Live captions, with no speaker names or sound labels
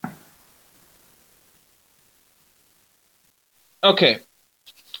Okay,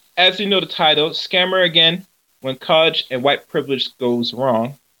 as you know the title, Scammer Again, when college and white privilege goes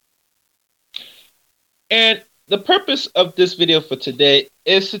wrong. And the purpose of this video for today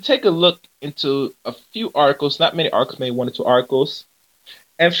is to take a look into a few articles, not many articles, maybe one or two articles,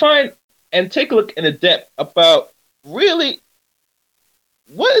 and find and take a look in the depth about really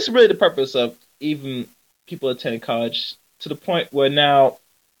what is really the purpose of even people attending college to the point where now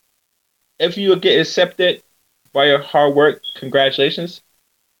if you get accepted by your hard work, congratulations.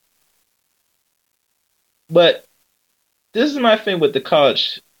 But this is my thing with the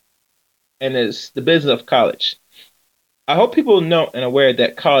college and it's the business of college. I hope people know and aware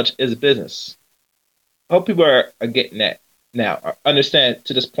that college is a business. I hope people are getting that now, or understand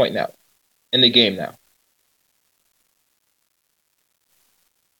to this point now in the game now.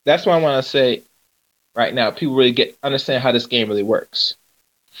 That's what I want to say right now. People really get understand how this game really works.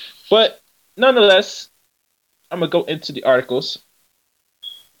 But nonetheless, I'm gonna go into the articles.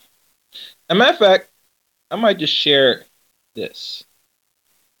 As a matter of fact, I might just share this.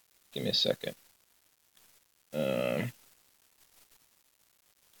 Give me a second. Um,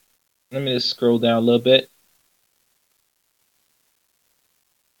 Let me just scroll down a little bit.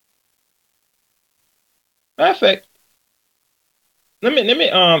 Matter of fact, let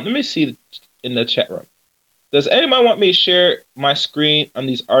me see in the chat room. Does anybody want me to share my screen on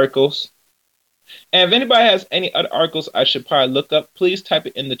these articles? And if anybody has any other articles I should probably look up, please type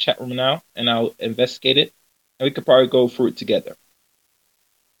it in the chat room now, and I'll investigate it, and we could probably go through it together.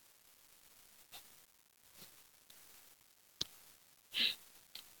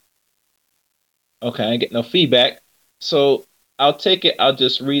 Okay, I get no feedback, so I'll take it. I'll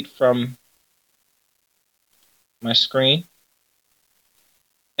just read from my screen.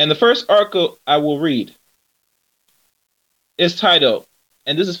 And the first article I will read is titled,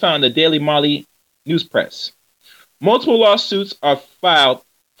 and this is found in the Daily Mali News Press. Multiple lawsuits are filed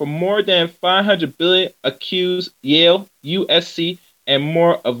for more than 500 billion accused Yale, USC, and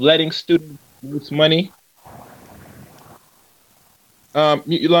more of letting students lose money.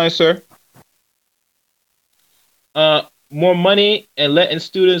 Mute your line, sir. More money and letting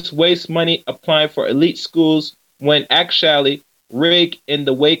students waste money applying for elite schools when actually rigged in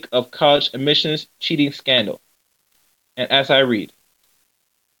the wake of college admissions cheating scandal. And as I read,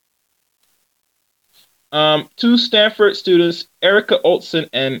 two Stanford students, Erica Olson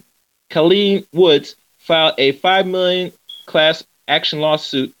and Colleen Woods, filed a $5 million class action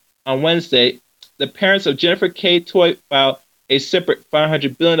lawsuit on Wednesday. The parents of Jennifer K. Toy filed a separate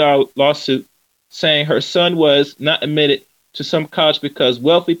 $500 billion lawsuit saying her son was not admitted to some college because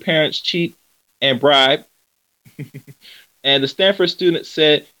wealthy parents cheat and bribe. And the Stanford student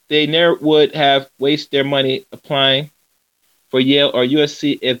said they never would have wasted their money applying for Yale or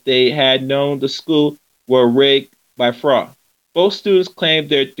USC if they had known the school were rigged by fraud. Both students claimed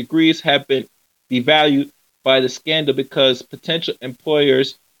their degrees have been devalued by the scandal because potential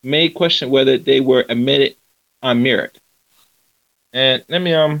employers may question whether they were admitted on merit. And let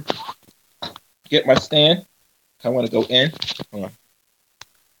me get my stand. I want to go in. Hold on.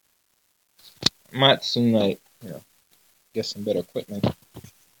 Might soon get some better equipment.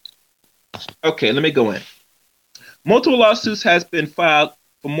 Okay, let me go in. Multiple lawsuits has been filed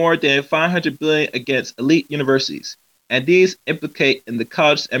for more than 500 billion against elite universities, and these implicate in the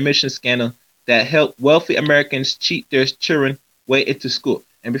college admission scandal that helped wealthy Americans cheat their children way into school.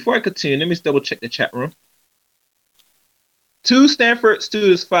 And before I continue, let me double check the chat room. Two Stanford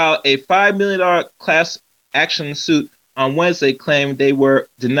students filed a $5 million class action suit on Wednesday claiming they were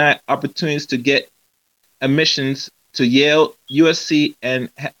denied opportunities to get admissions to Yale, USC, and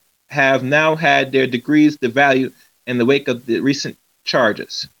have now had their degrees devalued in the wake of the recent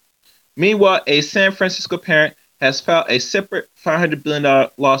charges. Meanwhile, a San Francisco parent has filed a separate $500 billion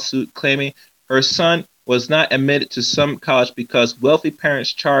lawsuit claiming her son was not admitted to some college because wealthy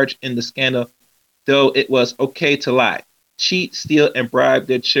parents charged in the scandal, though it was okay to lie, cheat, steal, and bribe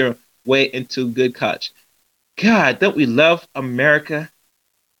their children way into good college. God, don't we love America?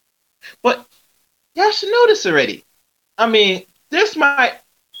 But y'all should know this already. I mean, this might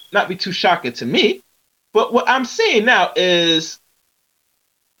not be too shocking to me, but what I'm seeing now is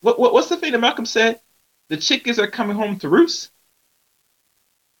what's the thing that Malcolm said? The chickens are coming home to roost.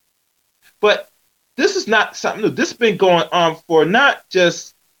 But this is not something new. This has been going on for not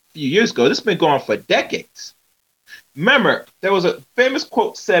just a few years ago. This has been going on for decades. Remember, there was a famous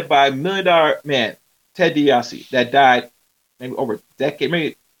quote said by $1 Million Man, Ted DiBiase, that died maybe over a decade,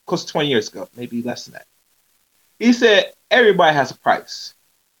 maybe close to 20 years ago, maybe less than that. He said, everybody has a price.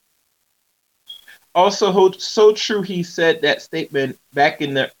 Also, so true, he said that statement back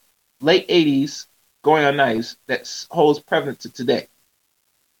in the late 80s going on ice that holds prevalent to today.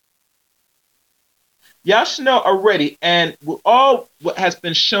 Y'all should know already, and all what has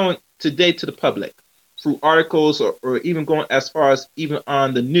been shown today to the public through articles or even going as far as even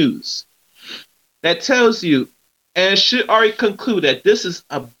on the news, that tells you and should already conclude that this is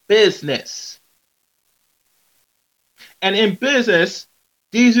a business. And in business,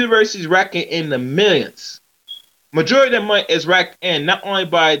 these universities racking in the millions. Majority of their money is racked in not only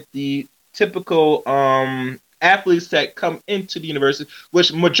by the typical athletes that come into the university,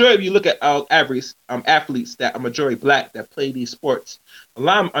 which majority of you look at average athletes that are majority black that play these sports. A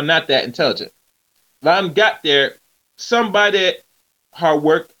lot of them are not that intelligent. A lot of them got there, some by their hard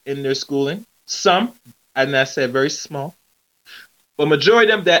work in their schooling, some, and I said very small, but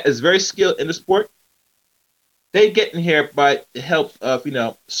majority of them that is very skilled in the sport, they get in here by the help of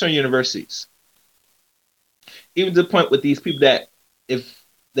certain universities. Even to the point with these people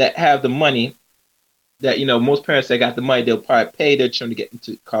that have the money, that most parents that got the money, they'll probably pay their children to get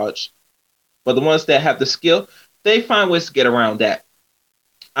into college. But the ones that have the skill, they find ways to get around that.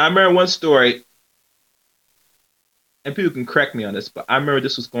 I remember one story, and people can correct me on this, but I remember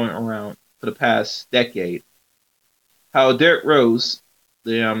this was going around for the past decade. How Derrick Rose,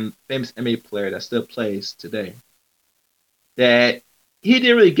 the famous NBA player that still plays today, that he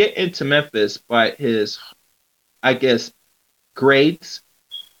didn't really get into Memphis by his, I guess, grades.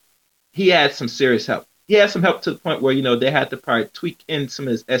 He had some serious help. He had some help to the point where they had to probably tweak in some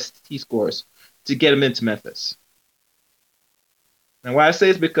of his SAT scores to get him into Memphis. And why I say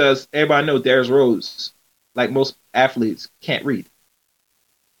it's because everybody knows Derrick Rose, like most athletes, can't read.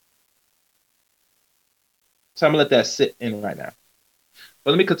 So I'm gonna let that sit in right now.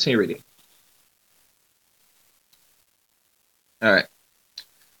 But let me continue reading. All right.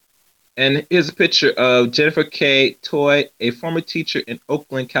 And here's a picture of Jennifer K. Toy, a former teacher in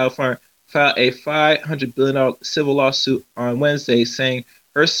Oakland, California, filed a $500 billion civil lawsuit on Wednesday saying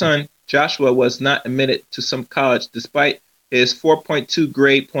her son, Joshua, was not admitted to some college despite his 4.2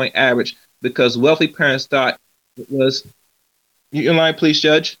 grade point average because wealthy parents thought it was, you in line, please,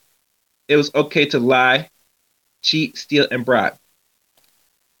 Judge? It was okay to lie, cheat, steal, and bribe.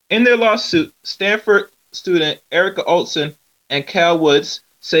 In their lawsuit, Stanford student Erica Olson and Cal Woods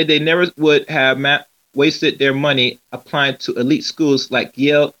say they never would have wasted their money applying to elite schools like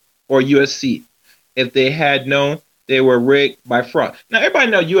Yale or USC if they had known they were rigged by fraud. Now,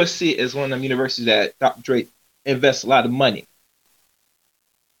 everybody knows USC is one of them universities that Dr. Dre invests a lot of money.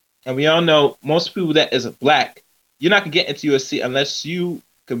 And we all know most people that is black, you're not going to get into USC unless you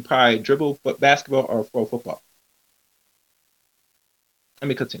can probably dribble basketball or throw football. Let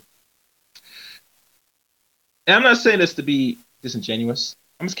me continue. And I'm not saying this to be disingenuous.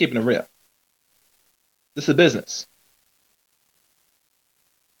 I'm just keeping it real. This is a business.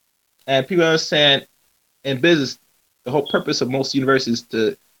 And people understand in business, the whole purpose of most universities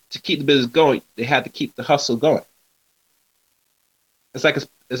to keep the business going, they have to keep the hustle going. It's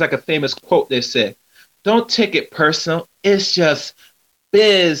like a famous quote they said, don't take it personal, it's just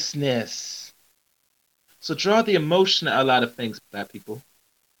business. So draw the emotion out of a lot of things, black people.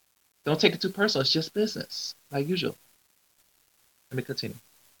 Don't take it too personal, it's just business, like usual. Let me continue.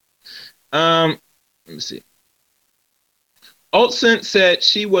 Let me see. Olson said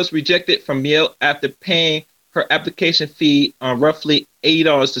she was rejected from Yale after paying her application fee on roughly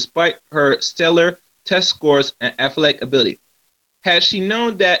 $80 despite her stellar test scores and athletic ability. Had she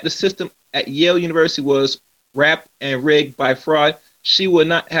known that the system at Yale University was wrapped and rigged by fraud, she would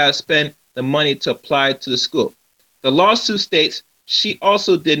not have spent the money to apply to the school. The lawsuit states she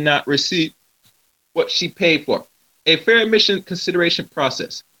also did not receive what she paid for. A fair admission consideration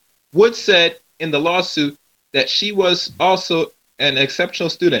process. Wood said in the lawsuit that she was also an exceptional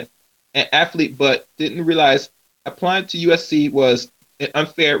student and athlete, but didn't realize applying to USC was an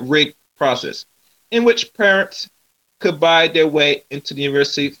unfair, rigged process in which parents could buy their way into the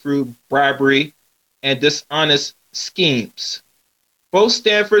university through bribery and dishonest schemes. Both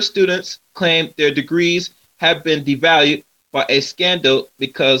Stanford students claim their degrees have been devalued by a scandal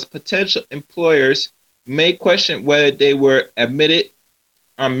because potential employers may question whether they were admitted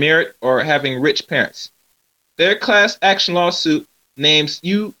on merit or having rich parents. Their class action lawsuit names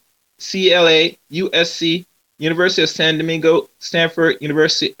UCLA, USC, University of San Diego, Stanford,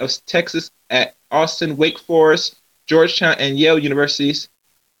 University of Texas at Austin, Wake Forest, Georgetown, and Yale universities,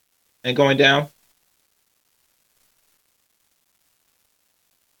 and going down.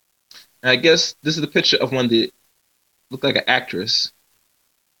 And I guess this is the picture of one that looked like an actress.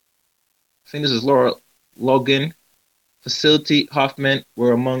 I think this is Laura Logan. Felicity Huffman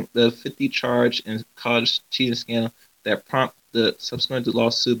were among the 50 charged in college cheating scandal that prompt the subsequent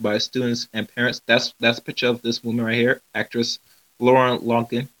lawsuit by students and parents. That's a picture of this woman right here, actress Lauren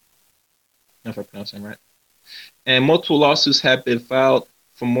Lonkin. I don't know if I pronounced that right. And multiple lawsuits have been filed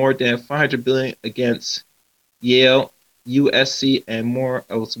for more than 500 billion against Yale, USC, and more,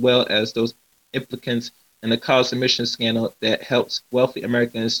 as well as those implicants in the college admissions scandal that helps wealthy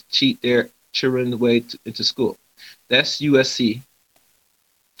Americans cheat their children's way into school. That's USC.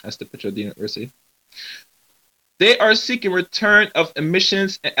 That's the picture of the university. They are seeking return of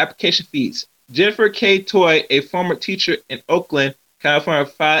admissions and application fees. Jennifer K. Toy, a former teacher in Oakland, California,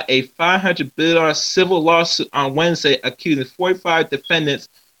 filed a $500 billion civil lawsuit on Wednesday accusing 45 defendants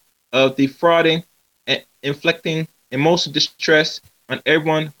of defrauding and inflicting emotional distress on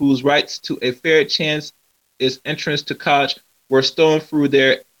everyone whose rights to a fair chance is entrance to college were stolen through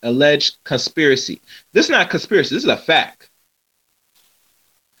their alleged conspiracy. This is not a conspiracy, this is a fact.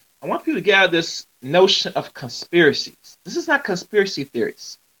 I want people to get out of this notion of conspiracies. This is not conspiracy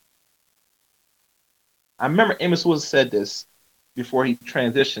theories. I remember Amos Wilson said this before he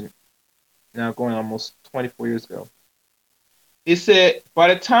transitioned, now going almost 24 years ago. He said,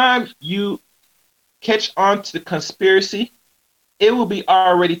 by the time you catch on to the conspiracy, it will be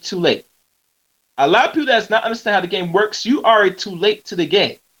already too late. A lot of people that does not understand how the game works, you are already too late to the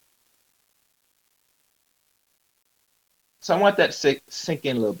game. So I want that to sink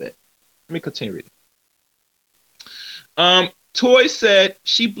in a little bit. Let me continue reading. Toy said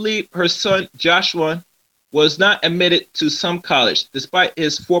she believed her son Joshua was not admitted to some college despite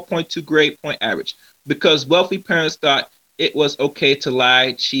his 4.2 grade point average because wealthy parents thought it was okay to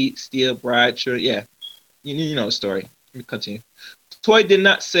lie, cheat, steal, bribe, children. Yeah, you know the story. Let me continue. Toy did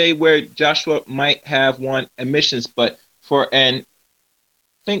not say where Joshua might have won admissions, but for an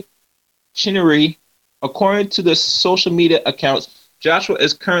functionary, according to the social media accounts, Joshua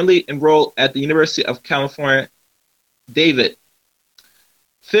is currently enrolled at the University of California, David.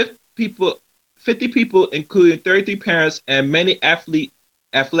 50 people, including 33 parents and many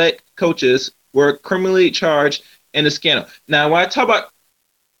athletic coaches, were criminally charged in the scandal. Now, when I talk about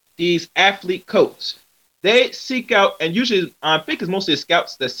these athlete coaches, they seek out, and usually I think it's mostly the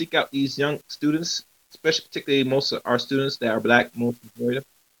scouts that seek out these young students, especially particularly most of our students that are black, most of them,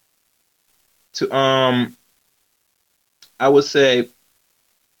 to I would say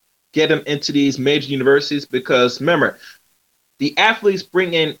get them into these major universities because remember, the athletes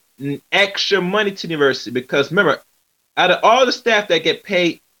bring in extra money to the university because remember, out of all the staff that get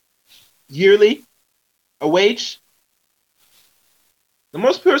paid yearly a wage, the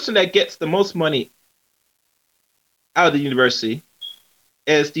most person that gets the most money out of the university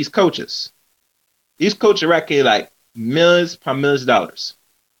is these coaches. These coaches are racking like millions upon millions of dollars.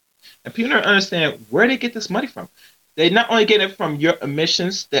 And people don't understand where they get this money from. They not only get it from your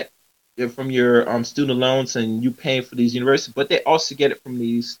admissions, that from your student loans and you paying for these universities, but they also get it from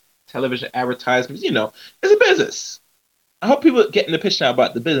these television advertisements. You know, it's a business. I hope people get in the picture now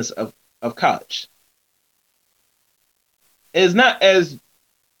about the business of college. It's not as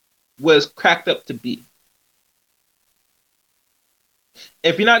was cracked up to be.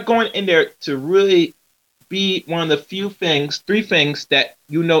 If you're not going in there to really be one of the three things that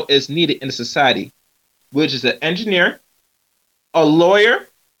you know is needed in a society, which is an engineer, a lawyer,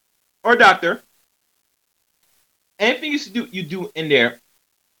 or a doctor, anything you do in there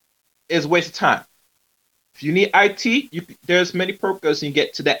is a waste of time. If you need IT, there's many programs you can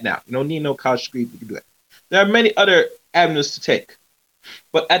get to that now. You don't need no college degree, you can do it. There are many other avenues to take.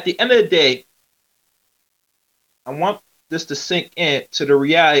 But at the end of the day, I want this to sink in to the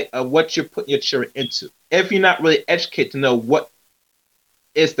reality of what you're putting your children into. If you're not really educated to know what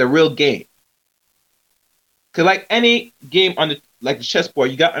is the real game. Because like any game on the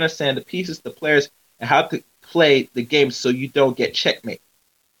chessboard, you got to understand the pieces, the players, and how to play the game so you don't get checkmate.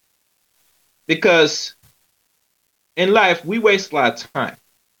 Because in life, we waste a lot of time.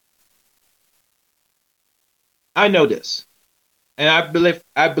 I know this. And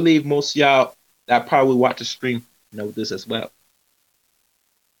I believe most of y'all that probably watch the stream know this as well.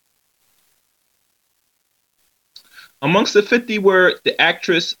 Amongst the 50 were the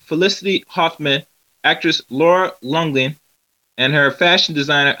actress Felicity Huffman, actress Laura Loughlin, and her fashion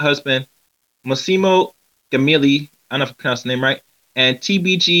designer husband Massimo Gamilli, I don't know if I pronounced the name right, and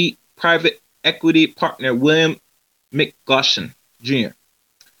TBG private equity partner William McGlashan Jr.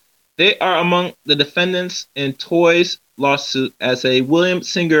 They are among the defendants in Toy's lawsuit as a William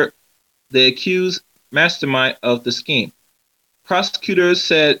Singer, the accused mastermind of the scheme. Prosecutors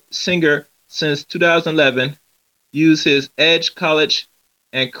said Singer, since 2011, used his Edge College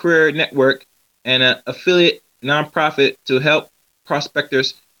and Career Network and an affiliate nonprofit to help prospective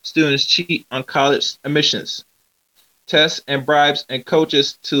students cheat on college admissions. tests, and bribes and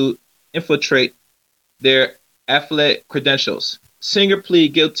coaches to infiltrate their athletic credentials. Singer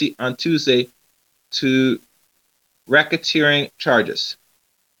pleaded guilty on Tuesday to racketeering charges.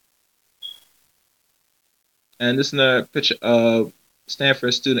 And this is another picture of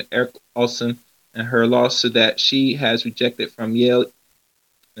Stanford student Eric Olson and her lawsuit that she has rejected from Yale.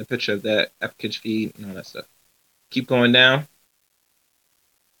 And a picture of that application fee and all that stuff. Keep going down.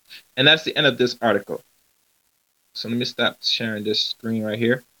 And that's the end of this article. So let me stop sharing this screen right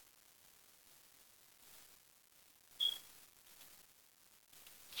here.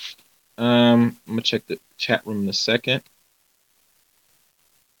 I'm gonna check the chat room in a second.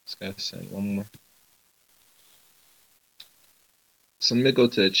 This guy's saying one more. So let me go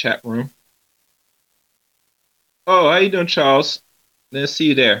to the chat room. Oh, how you doing, Charles? Let's see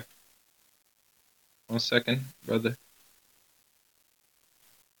you there. 1 second, brother.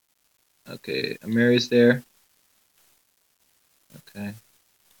 Okay, Mary's there. Okay.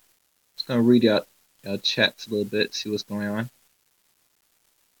 Just gonna read out y'all chats a little bit, see what's going on.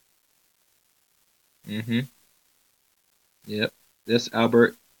 Yep. This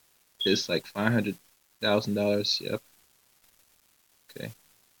Albert is like $500,000. Yep. Okay.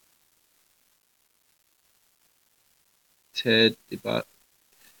 Ted DiBiase.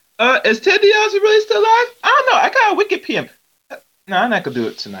 Is Ted DiBiase really still alive? I don't know. I got a wicked PM. No, I'm not gonna do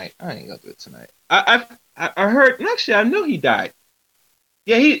it tonight. I ain't gonna do it tonight. I heard. Actually, I know he died.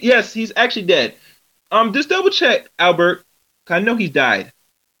 Yeah, he's actually dead. Just double check, Albert. I know he died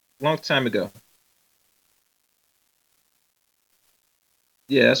a long time ago.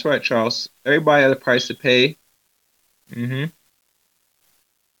 Yeah, that's right, Charles. Everybody has a price to pay. And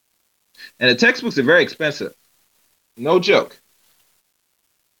the textbooks are very expensive. No joke.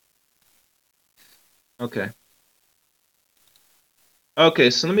 Okay. Okay,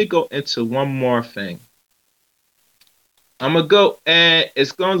 so let me go into one more thing. I'm gonna go and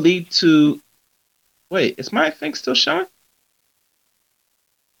it's gonna lead to. Wait, is my thing still showing?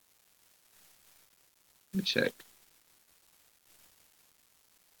 Let me check.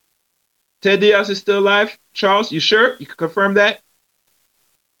 Ted Diaz is still alive? Charles, you sure? You can confirm that?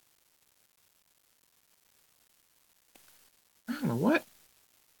 I don't know what.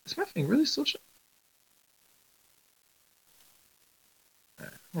 Is my thing really still showing? Right,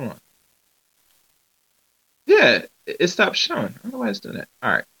 hold on. Yeah, it stopped showing. I don't know why it's doing that.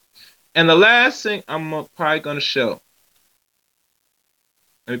 All right. And the last thing I'm probably going to show.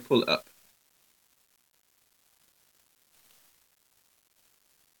 Let me pull it up.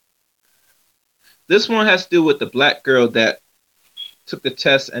 This one has to do with the black girl that took the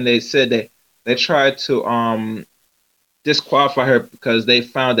test and they said they tried to disqualify her because they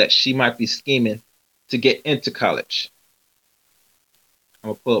found that she might be scheming to get into college. I'm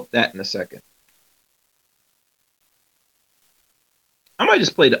going to pull up that in a second. I might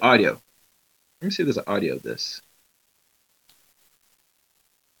just play the audio. Let me see if there's an audio of this.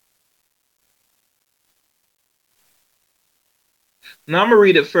 Now I'm going to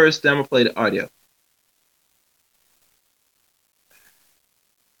read it first, then I'm going to play the audio.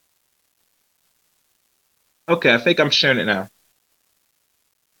 Okay, I think I'm sharing it now.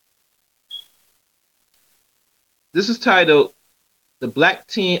 This is titled, "The Black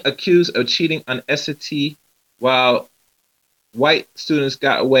Teen Accused of Cheating on SAT While White Students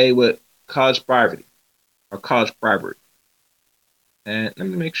Got Away with College Bribery." Or college bribery. And let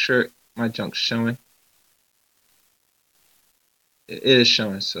me make sure my junk's showing. It is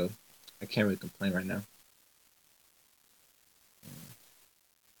showing, so I can't really complain right now.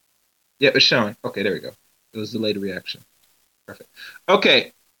 Yep, it's showing. Okay, there we go. It was delayed reaction. Perfect.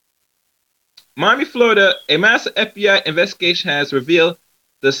 Okay. Miami, Florida, a massive FBI investigation has revealed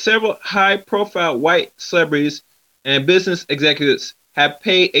that several high-profile white celebrities and business executives have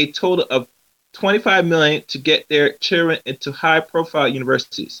paid a total of $25 million to get their children into high-profile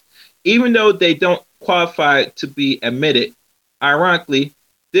universities, even though they don't qualify to be admitted. Ironically,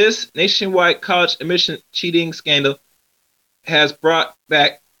 this nationwide college admission cheating scandal has brought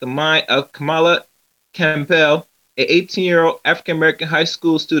back the mind of Kamala Campbell, an 18-year-old African-American high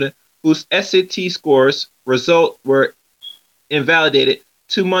school student whose SAT scores result were invalidated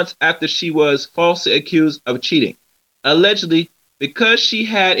 2 months after she was falsely accused of cheating. Allegedly, because she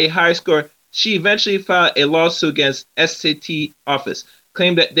had a high score, she eventually filed a lawsuit against SAT office,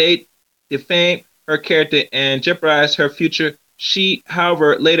 claimed that they defamed her character and jeopardized her future. She,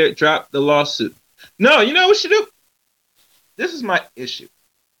 however, later dropped the lawsuit. No, you know what she do? This is my issue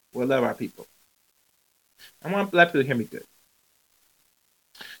with a lot of our people. I want black people to hear me good.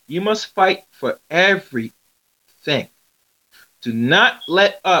 You must fight for everything. Do not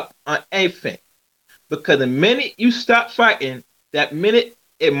let up on anything. Because the minute you stop fighting, that minute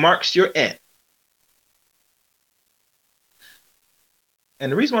it marks your end.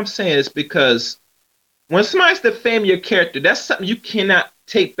 And the reason why I'm saying is because when somebody's defaming your character, that's something you cannot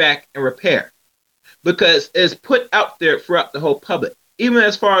take back and repair. Because it's put out there throughout the whole public. Even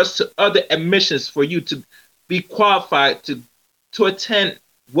as far as to other admissions for you to be qualified to attend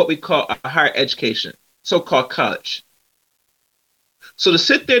what we call a higher education, so-called college. So to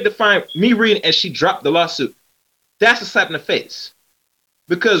sit there to find me reading and she dropped the lawsuit, that's a slap in the face.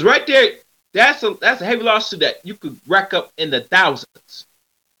 Because right there, that's a heavy lawsuit that you could rack up in the thousands.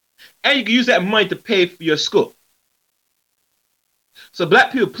 And you can use that money to pay for your school. So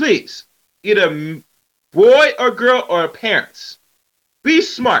black people, please, either boy or girl or parents, be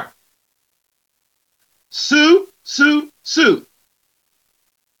smart. Sue, sue, sue.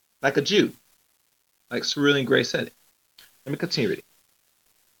 Like a Jew. Like Cerulean Gray said it. Let me continue reading.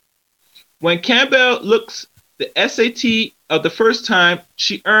 When Campbell looks the SAT of the first time,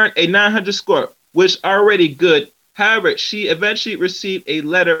 she earned a 900 score, which is already good. However, she eventually received a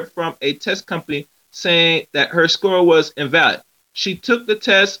letter from a test company saying that her score was invalid. She took the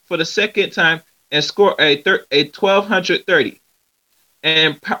test for the second time and scored a 1230,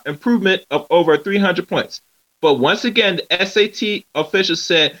 an improvement of over 300 points. But once again, the SAT officials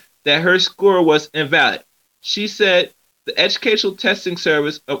said that her score was invalid. She said the Educational Testing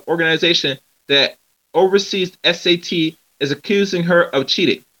Service of organization that oversees SAT is accusing her of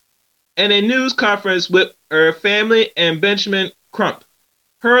cheating. In a news conference with her family and Benjamin Crump,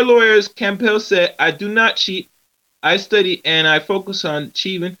 her lawyers, Campbell said, "I do not cheat. I study and I focus on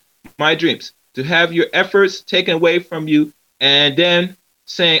achieving my dreams. To have your efforts taken away from you and then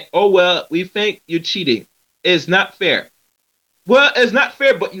saying, oh, well, we think you're cheating is not fair." Well, it's not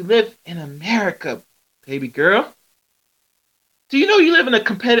fair, but you live in America, baby girl. Do you know you live in a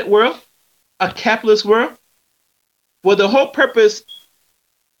competitive world? A capitalist world? Well, the whole purpose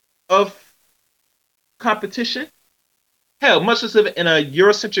of competition, hell, much less living in a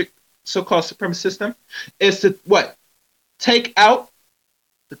Eurocentric so-called supremacist system, is to what? Take out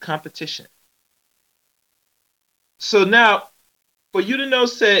the competition. So now, for you to know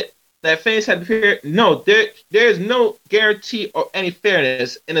said that things had to be fair, no, there is no guarantee or any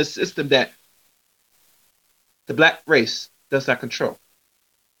fairness in a system that the black race does not control.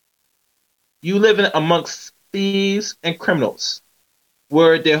 You live in amongst thieves and criminals,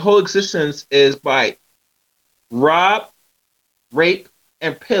 where their whole existence is by rob, rape,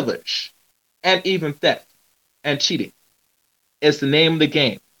 and pillage, and even theft and cheating. It's the name of the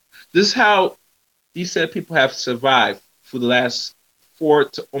game. This is how these said people have survived for the last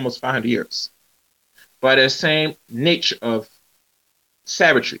 400 to almost 500 years, by their same nature of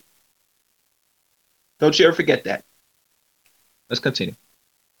savagery. Don't you ever forget that. Let's continue.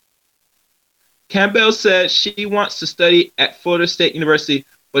 Campbell said she wants to study at Florida State University,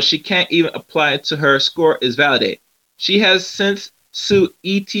 but she can't even apply until her score is validated. She has since sued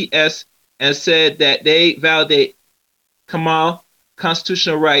ETS and said that they validate Kamal's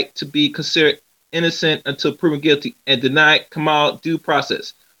constitutional right to be considered innocent until proven guilty and denied Kamal due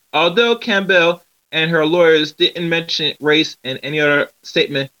process. Although Campbell and her lawyers didn't mention race in any other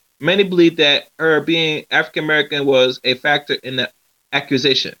statement, many believe that her being African American was a factor in the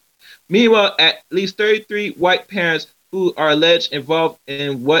accusation. Meanwhile, at least 33 white parents who are alleged involved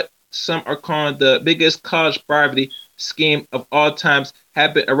in what some are calling the biggest college bribery scheme of all times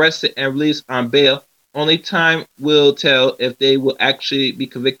have been arrested and released on bail. Only time will tell if they will actually be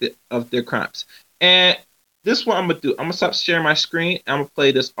convicted of their crimes. And this is what I'm going to do. I'm going to stop sharing my screen and I'm going to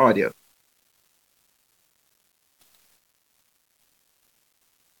play this audio.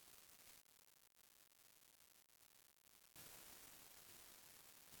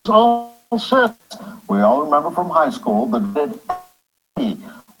 All set. We all remember from high school that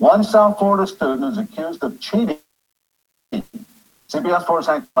one South Florida student is accused of cheating. CBS 4's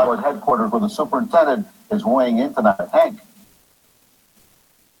Hank Butler at headquarters, where the superintendent is weighing in tonight. Hank.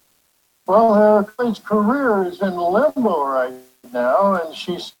 Well, her college career is in limbo right now, and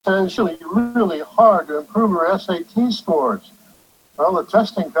she says it's really hard to improve her SAT scores. Well, the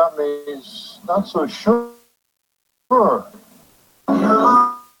testing company is not so sure.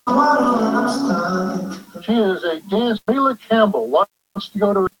 She is a dancer. Leila Campbell wants to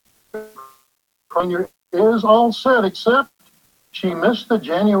go to her. Is all set, except she missed the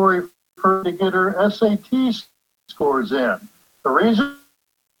January 1st to get her SAT scores in. The reason?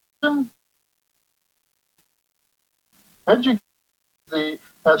 The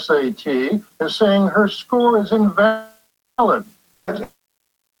SAT is saying her score is invalid.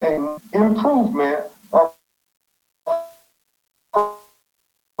 An improvement of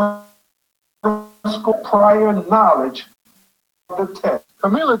school prior knowledge of the test.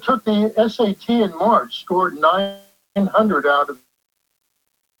 Camila took the SAT in March, scored 900 out of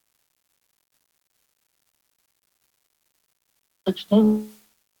 16,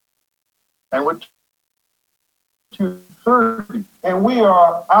 and went to 30. And we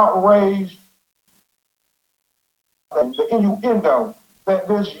are outraged at the innuendo that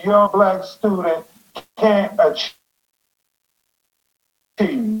this young black student can't achieve.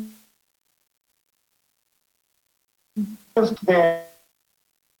 Then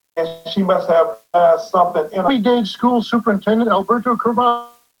she must have something in her. We gave school superintendent Alberto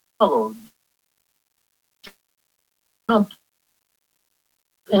Carvalho and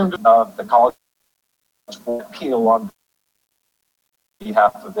The college will appeal on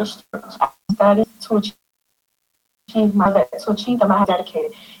behalf of this student. Studied to achieve the my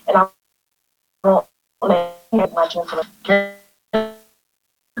dedicated, and I won't let my gentleman. can't get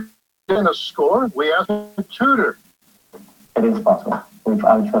a score. We asked a tutor. It is possible. We've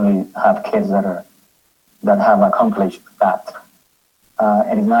actually have kids that have accomplished that.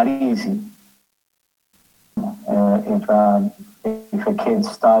 It is not easy. If a kid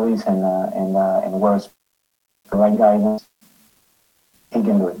studies and works the right guidance, he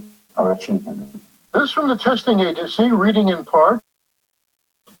can do it or achieve it. This from the testing agency, reading in part.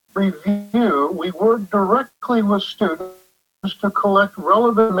 Review, we work directly with students to collect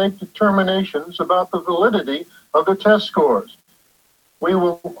relevant, make determinations about the validity of the test scores. We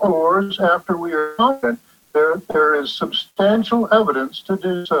will scores after we are confident there is substantial evidence to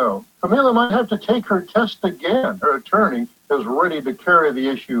do so. Camila might have to take her test again. Her attorney is ready to carry the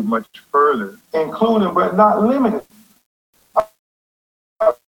issue much further. Including but not limited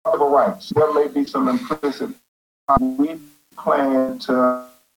civil rights. There may be some implicit. We plan to.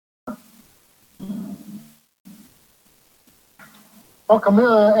 Well,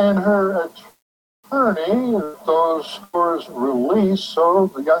 Camila and her attorney, those scores released so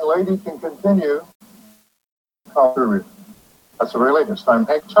the young lady can continue. That's the very latest. I'm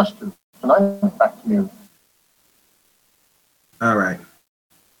Hank Chester. Tonight, back to you. All right.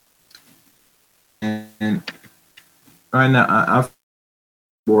 And right now, I'm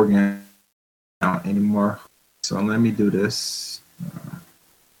working out anymore. So let me do this.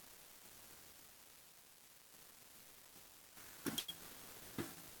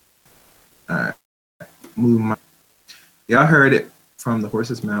 All right. Move my. Y'all heard it from the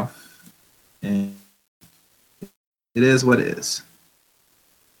horse's mouth, and it is what it is.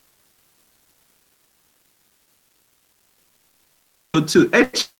 Two. Hey,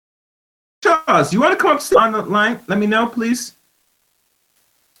 Charles, you want to come up on the line? Let me know, please.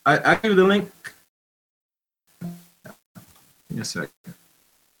 I give you the link. Give me a second.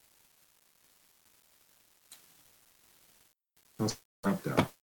 Okay.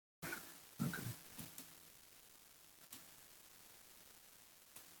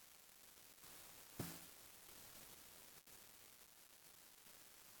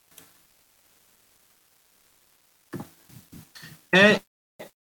 And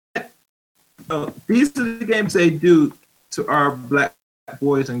these are the games they do to our black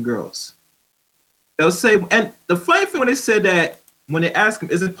boys and girls. They'll say, and the funny thing when they said that, when they ask them,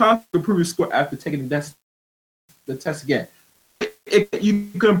 is it possible to improve your score after taking the test again? You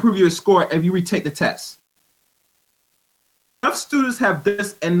can improve your score if you retake the test. Enough students have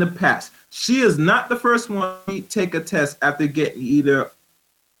this in the past. She is not the first one to take a test after getting either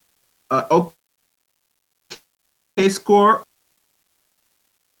an okay score.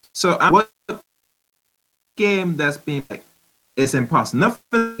 So what game that's being like, it's impossible.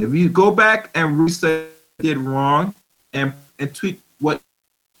 Nothing. If you go back and research did wrong and tweak what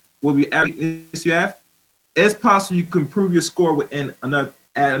we average you have, it's possible you can improve your score within another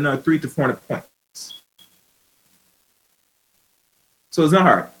 300 to 400 points. So it's not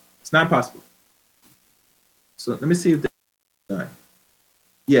hard. It's not possible. So let me see if that's done.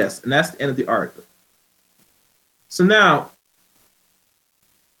 Yes, and that's the end of the article. So now,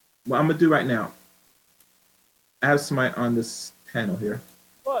 what I'm gonna do right now, I have somebody on this panel here.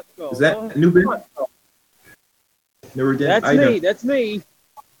 Is that Nubin? That's me.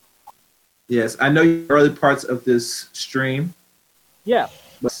 Yes, I know your early parts of this stream. Yeah.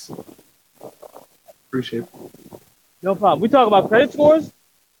 But appreciate it. No problem. We talk about credit scores?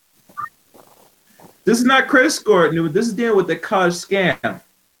 This is not credit score, Nubin. This is dealing with the college scam.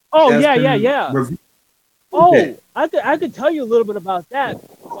 Oh, yeah. Oh, I could tell you a little bit about that.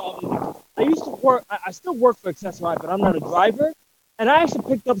 I used to work. I still work for Accessorize, but I'm not a driver. And I actually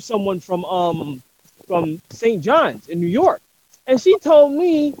picked up someone from St. John's in New York, and she told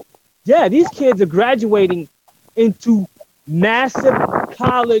me, yeah, these kids are graduating into massive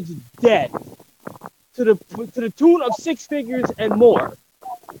college debt, to the tune of 6 figures and more.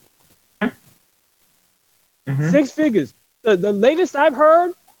 Mm-hmm. 6 figures. The latest I've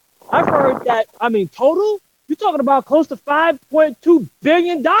heard that, I mean, total, you're talking about close to $5.2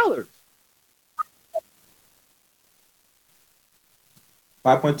 billion.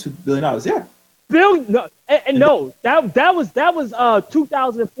 $5.2 billion, yeah. No, and no, that was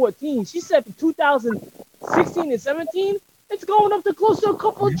 2014. She said for 2016 and 17, it's going up to close to a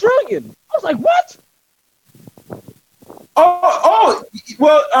couple of trillion. I was like, what?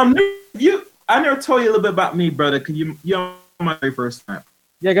 Well, I never told you a little bit about me, brother, because you're on my very first time.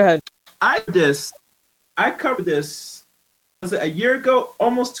 Yeah, go ahead. I covered this, was it a year ago,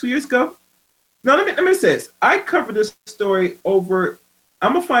 almost 2 years ago? No, let me say this. I covered this story over,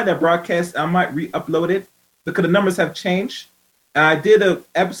 I'm going to find that broadcast. I might re-upload it because the numbers have changed. And I did an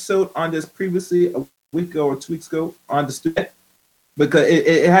episode on this previously a week ago or 2 weeks ago on the student because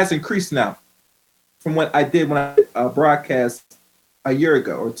it has increased now from what I did when I broadcast a year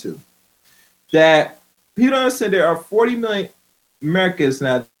ago or two. That people don't understand there are 40 million Americans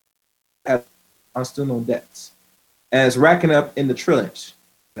now on student loan debts, and it's racking up in the trillions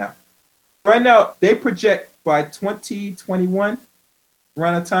now. Right now, they project by 2021,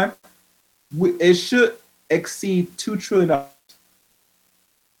 around the time, it should exceed $2 trillion.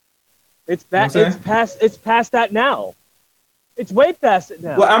 It's past that now. It's way past it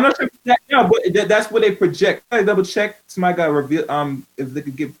now. Well, I'm not sure that now, but that's what they project. I double check. Somebody got to reveal. If they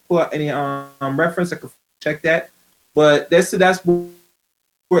could pull out any reference, I could check that. But that's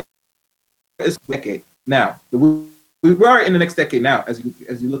where it's decade now. We are in the next decade now, as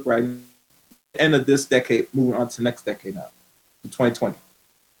you look right at the end of this decade, moving on to the next decade now, to 2020.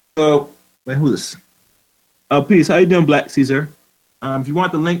 So, wait, who is this? Peace. How you doing, Black Caesar? If you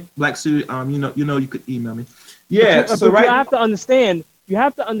want the link, Black Caesar, you could email me. Yeah. But you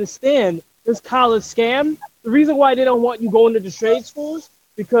have to understand this college scam. The reason why they don't want you going to the trade schools,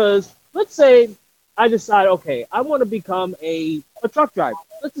 because let's say I decide, okay, I want to become a truck driver.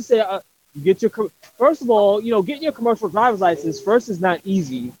 Let's just say you get your, first of all, getting your commercial driver's license first is not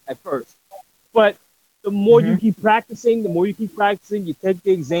easy at first. But the more you keep practicing, you take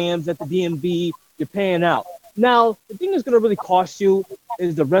the exams at the DMV, you're paying out. Now, the thing that's going to really cost you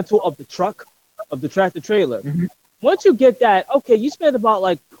is the rental of the truck, of the tractor trailer. Mm-hmm. Once you get that, okay, you spend about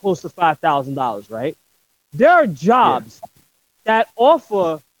like close to $5,000, right? There are jobs that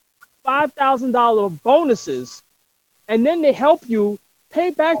offer $5,000 bonuses, and then they help you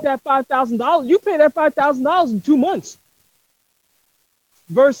pay back that $5,000. You pay that $5,000 in 2 months.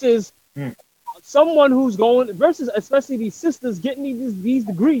 Versus someone who's versus especially these sisters getting these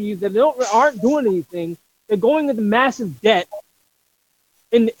degrees that aren't doing anything. They're going into massive debt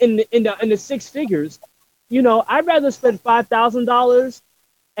in the 6 figures. I'd rather spend $5,000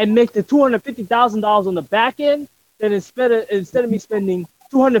 and make the $250,000 on the back end than instead of me spending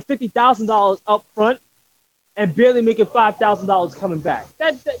 $250,000 up front and barely making $5,000 coming back.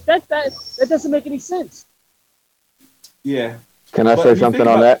 That doesn't make any sense. Yeah. Can I say something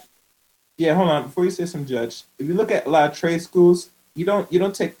on that? Yeah, hold on. Before you say something, Judge, if you look at a lot of trade schools, you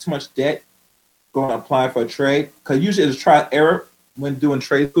don't take too much debt going to apply for a trade, because usually it's trial and error when doing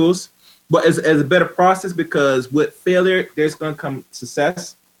trade schools. But as a better process, because with failure, there's going to come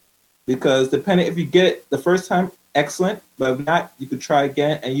success. Because depending, if you get it the first time, excellent. But if not, you could try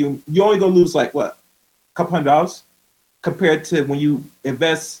again, and you only going to lose like what, a couple $100 compared to when you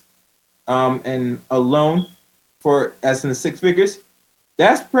invest in a loan as in the 6 figures.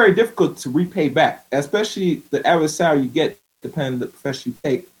 That's very difficult to repay back, especially the average salary you get, depending on the profession you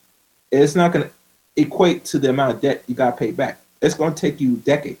take. It's not going to equate to the amount of debt you got to pay back. It's going to take you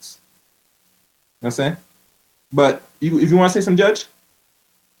decades. You know what I'm saying? But if you want to say something, Judge?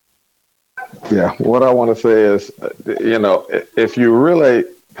 Yeah, what I want to say is, if you really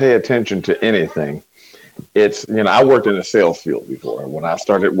pay attention to anything, it's, I worked in the sales field before. When I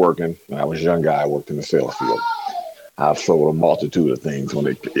started working, when I was a young guy, I worked in the sales field. I've sold a multitude of things,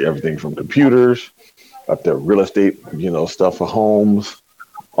 everything from computers up to real estate, stuff for homes,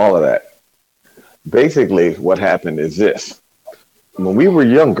 all of that. Basically, what happened is this. When we were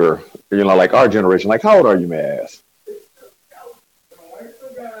younger, like our generation, like how old are you, may I ask?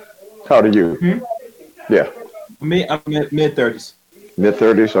 How old are you? Yeah. Me, I'm mid-30s.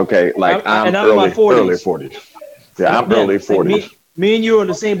 Mid-30s? Okay. Like I'm early 40s. Yeah, I'm early 40s. Me and you are in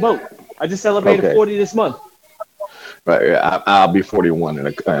the same boat. I just celebrated 40 this month. Right. Yeah, I'll be 41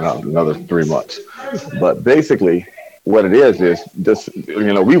 in another 3 months. But basically, what it is just,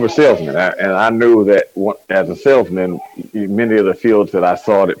 we were salesmen, and I knew that as a salesman, many of the fields that I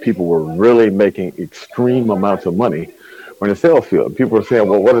saw that people were really making extreme amounts of money were in the sales field. People were saying,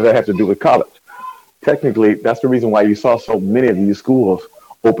 well, what does that have to do with college? technically, that's the reason why you saw so many of these schools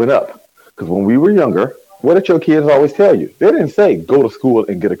open up. Because when we were younger, what did your kids always tell you? They didn't say go to school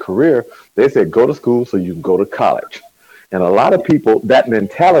and get a career. They said go to school so you can go to college. And a lot of people, that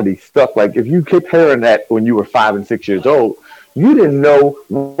mentality stuck. Like if you keep hearing that when you were 5 and 6 years old, you didn't know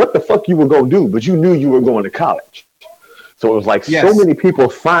what the fuck you were going to do, but you knew you were going to college. So it was like so many people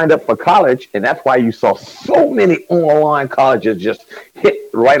signed up for college, and that's why you saw so many online colleges just hit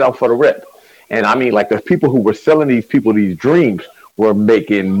right off for the rip. And I mean, like the people who were selling these people these dreams were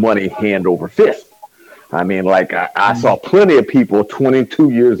making money hand over fist. I mean, like I saw plenty of people 22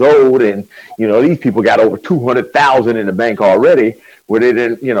 years old, and you know these people got over 200,000 in the bank already, where they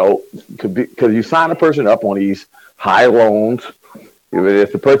didn't, you know, because you sign a person up on these high loans.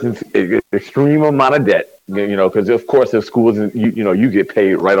 If the person's extreme amount of debt, you know, because of course the schools, you know, you get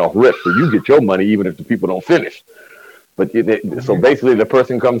paid right off rip, so you get your money even if the people don't finish. But so basically, the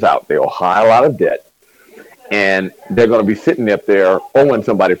person comes out, they'll hire a lot of debt, and they're going to be sitting up there owing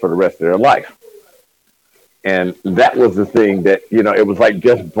somebody for the rest of their life. And that was the thing that, you know, it was like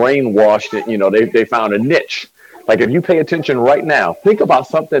just brainwashed. You know, they found a niche. Like if you pay attention right now, think about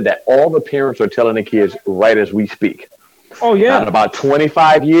something that all the parents are telling the kids right as we speak. Oh, yeah. In about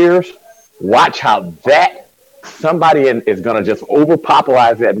 25 years, watch how that somebody is going to just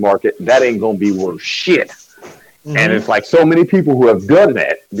overpopularize that market. That ain't going to be worth shit. Mm-hmm. And it's like so many people who have done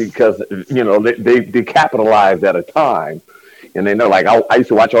that because, you know, they capitalized at a time. And they know, like, I used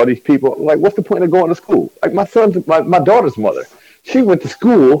to watch all these people. Like, what's the point of going to school? Like my daughter's mother, she went to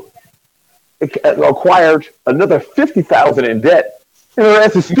school, acquired another $50,000 in debt, and her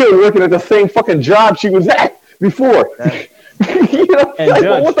ass is still working at the same fucking job she was at before. You know, and like,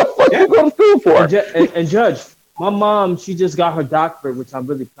 Judge, what the fuck you go to school for? And Judge, my mom, she just got her doctorate, which I'm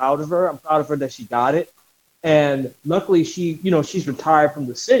really proud of her. I'm proud of her that she got it. And luckily, she, you know, she's retired from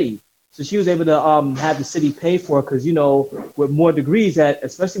the city. So she was able to have the city pay for it because, you know, with more degrees,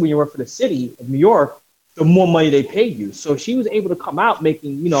 especially when you work for the city of New York, the more money they pay you. So she was able to come out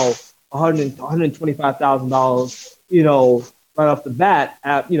making, you know, $125,000, you know, right off the bat,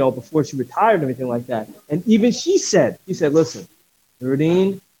 you know, before she retired and everything like that. And even she said, listen,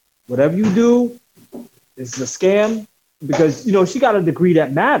 Nurdine, whatever you do, this is a scam. Because, you know, she got a degree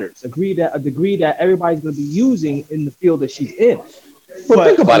that matters, a degree that everybody's going to be using in the field that she's in. Well, but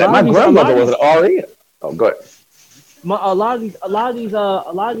think about it. My grandmother was an RN. Oh, go ahead. A lot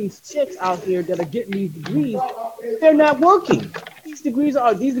of these chicks out here that are getting these degrees, they're not working. These degrees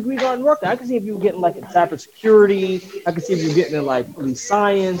aren't working. I can see if you were getting like in cybersecurity. I can see if you're getting in like police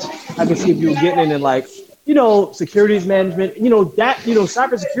science. I can see if you were getting in like, you know, securities management. You know that, you know,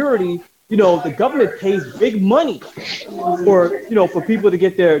 cybersecurity. You know, the government pays big money for, you know, for people to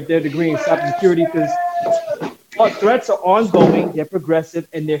get their degree in cybersecurity because threats are ongoing, they're progressive,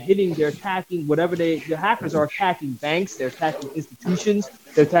 and they're attacking whatever the hackers are attacking banks, they're attacking institutions,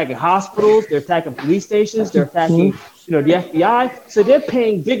 they're attacking hospitals, they're attacking police stations, they're attacking, you know, the FBI. So they're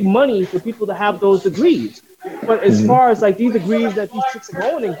paying big money for people to have those degrees. But as far as like these degrees that these chicks are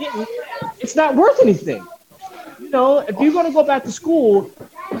going and getting, it's not worth anything. You know, if you're going to go back to school,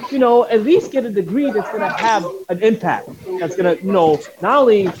 you know, at least get a degree that's going to have an impact. That's going to, you know, not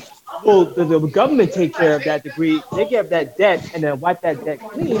only will the government take care of that degree, they get that debt and then wipe that debt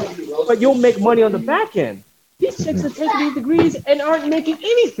clean, but you'll make money on the back end. These chicks are taking these degrees and aren't making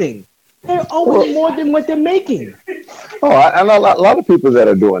anything. They're owing more than what they're making. Oh, I know a lot of people that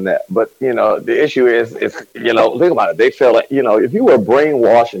are doing that. But, you know, the issue is, you know, think about it. They feel like, you know, if you were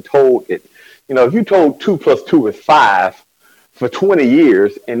brainwashed and told it, you know, if you told 2 + 2 is 5 for 20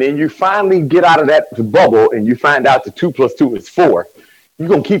 years, and then you finally get out of that bubble and you find out the 2 + 2 is 4, you're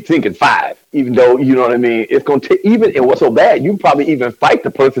going to keep thinking 5, even though, you know what I mean? It's going to take, even, and what's so bad, you probably even fight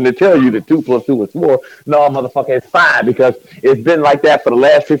the person to tell you that 2 + 2 is 4. No, motherfucker, it's 5 because it's been like that for the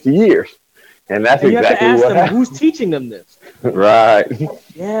last 50 years. And that's exactly what happened. You have to ask them who's teaching them this. Right.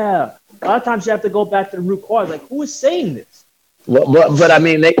 Yeah. A lot of times you have to go back to the root cause. Like, who is saying this? But I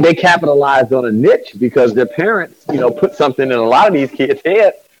mean, they capitalized on a niche because their parents, you know, put something in a lot of these kids'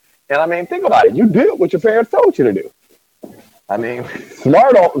 head. And I mean, think about it. You did what your parents told you to do. I mean,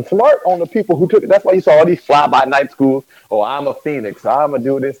 smart on the people who took it. That's why you saw all these fly-by-night schools. Oh, I'm a Phoenix. I'm going to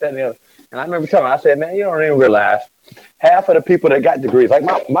do this, that, and the other. And I remember telling them, I said, man, you don't even realize half of the people that got degrees, like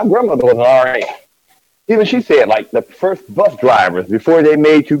my grandmother was an RA. Even she said, like, the first bus drivers, before they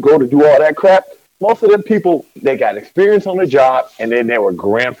made you go to do all that crap, most of them people, they got experience on the job, and then they were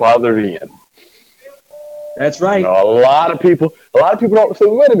grandfathered in. That's right. You know, a lot of people don't say,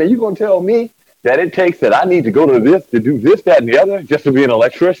 wait a minute, you're going to tell me that it takes that I need to go to this, to do this, that, and the other, just to be an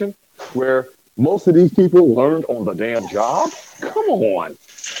electrician, where most of these people learned on the damn job? Come on.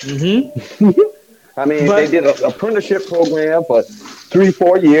 Mm-hmm. I mean, they did an apprenticeship program for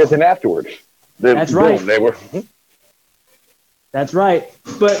 3-4 years, and afterwards, that's right. They were. That's right.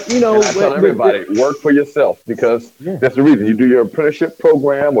 But you know, I tell everybody, work for yourself, because that's the reason. You do your apprenticeship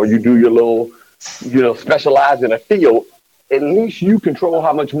program, or you do your little, specialize in a field. At least you control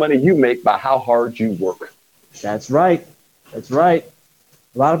how much money you make by how hard you work. That's right. That's right.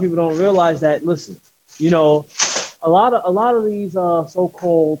 A lot of people don't realize that. Listen, a lot of these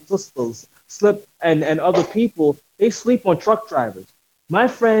so-called sisters and other people, they sleep on truck drivers. My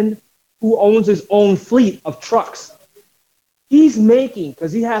friend who owns his own fleet of trucks, he's making,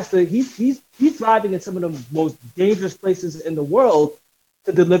 because he's driving in some of the most dangerous places in the world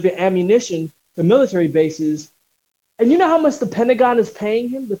to deliver ammunition to military bases. And you know how much the Pentagon is paying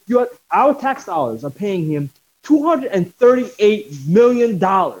him? Our tax dollars are paying him $238 million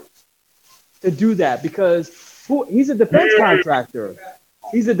to do that, because he's a defense contractor.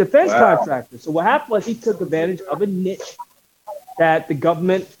 He's a defense contractor. So what happened was he took advantage of a niche that the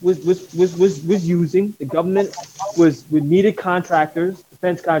government was using. The government needed contractors,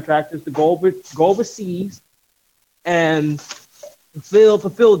 defense contractors, to go overseas and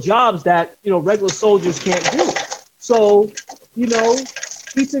fulfill jobs that regular soldiers can't do. So he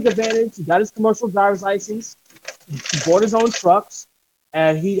took advantage. He got his commercial driver's license. He bought his own trucks,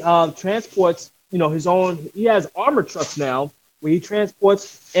 and he transports his own. He has armored trucks now where he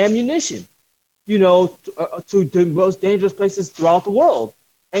transports ammunition, to the most dangerous places throughout the world.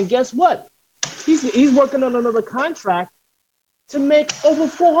 And guess what? He's working on another contract to make over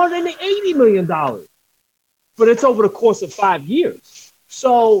 $480 million. But it's over the course of 5 years.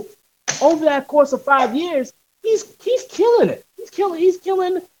 So over that course of 5 years, he's killing it. He's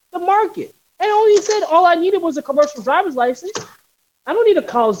killing the market. And he said all I needed was a commercial driver's license. I don't need a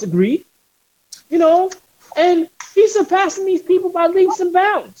college degree. And he's surpassing these people by leaps and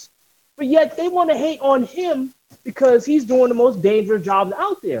bounds. But yet they want to hate on him because he's doing the most dangerous job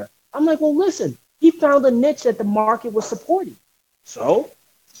out there. I'm like, well, listen, he found a niche that the market was supporting. So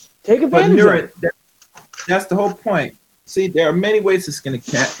take advantage of it. That's the whole point. See, there are many ways to skin a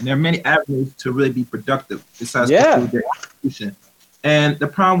cat, and there are many avenues to really be productive besides their execution. And the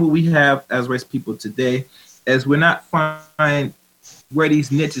problem we have as race people today is we're not finding where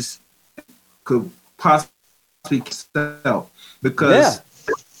these niches could possibly sell. Because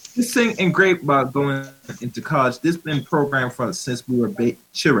this thing ain't great about going into college. This has been programmed for us since we were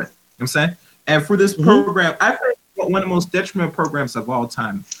children. You know what I'm saying? And for this program, I think one of the most detrimental programs of all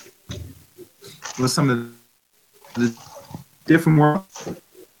time was some of the different work.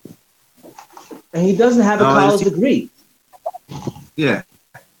 And he doesn't have a college degree. Yeah.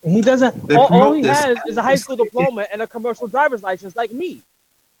 And he doesn't. All he has is a high school diploma and a commercial driver's license, like me.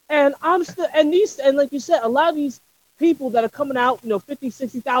 And I'm still, and like you said, a lot of these people that are coming out,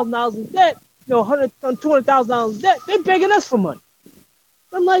 $50,000, $60,000 in debt, $100,000, $200,000 in debt, they're begging us for money.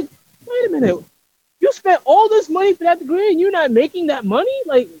 I'm like, wait a minute, you spent all this money for that degree and you're not making that money?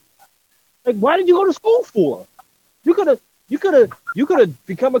 Like why did you go to school for? You could have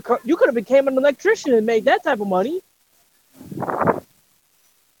became an electrician and made that type of money.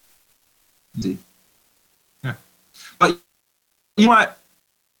 Yeah. But you know what?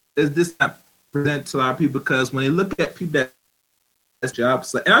 Is this not present to a lot of people, because when they look at people that's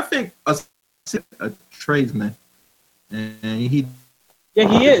jobs, and I think a tradesman, and he is.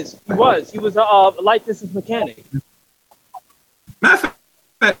 He was a light distance mechanic.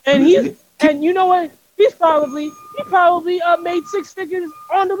 And you know what? He probably made 6 figures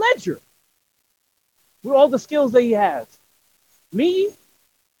on the ledger with all the skills that he has. Me,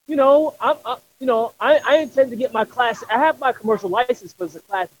 I intend to get my class. I have my commercial license, but it's a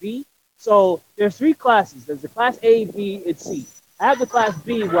class B. So there's 3 classes. There's the class A, B, and C. I have the class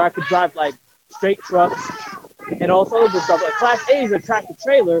B where I could drive like straight trucks and all sorts of stuff. Like class A is a tractor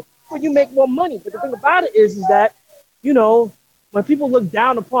trailer where you make more money. But the thing about it is that, when people look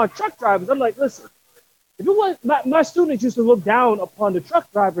down upon truck drivers, I'm like, listen, if it was my students used to look down upon the truck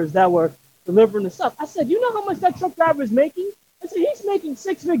drivers that were delivering the stuff. I said, you know how much that truck driver is making? I said, he's making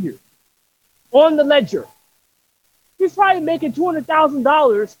 6 figures on the ledger. He's probably making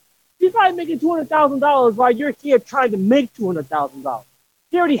 $200,000. He's probably making $200,000 while you're here trying to make $200,000.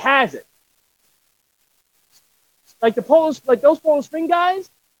 He already has it. Like those Poland Spring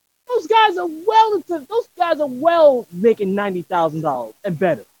guys, those guys are well making $90,000 and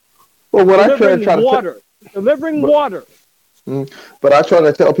better. Well, delivering water. But I try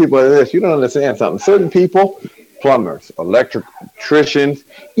to tell people this: you don't understand something. Certain people, plumbers, electricians,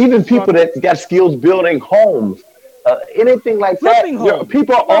 even people that got skills building homes, anything like that.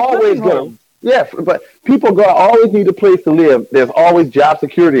 People are always going. Yes, but people always need a place to live. There's always job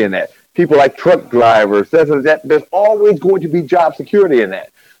security in that. people like truck drivers. There's always going to be job security in that.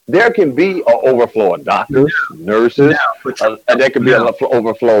 There can be an overflow of doctors, nurses. There could be an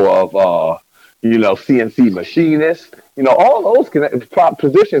overflow of CNC machinists. All those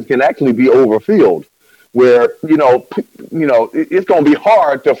positions can actually be overfilled. Where it's going to be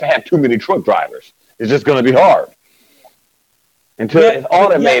hard to have too many truck drivers. It's just going to be hard until it's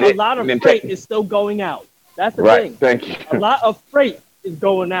automated. A lot of freight is still going out. That's the right. thing. Thank you. A lot of freight is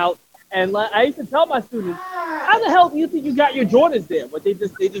going out, and I used to tell my students, "How the hell do you think you got your Jordans there? But they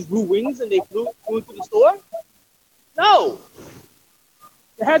just grew wings and they flew into the store? No,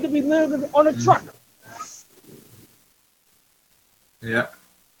 they had to be delivered on a truck." Yeah,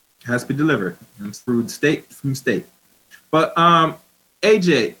 has to be delivered from state. But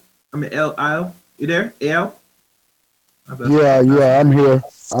AJ, Al, you there? Al? Yeah, I'm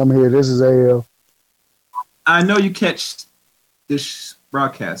here. This is Al. I know you catch this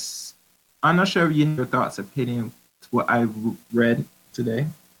broadcast. I'm not sure if you have your thoughts, opinion to what I read today,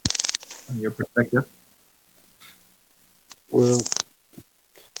 from your perspective. Well,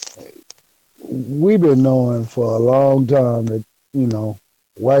 we've been knowing for a long time that,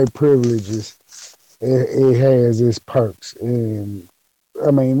 white privileges, it has its perks. And,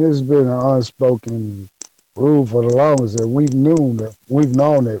 this has been an unspoken rule for the longest that we've known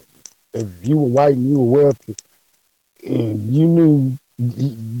that if you were white and you were wealthy, and you knew,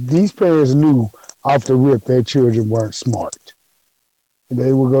 these parents knew off the rip their children weren't smart.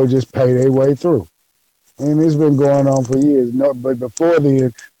 They would go just pay their way through. And it's been going on for years. But before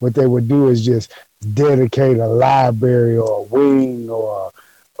then, what they would do is just dedicate a library or a wing or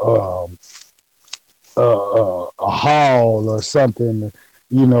a hall or something,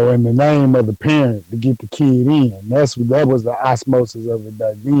 in the name of the parent to get the kid in. That was the osmosis of it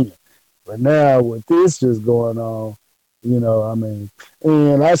back then. But now with this just going on, and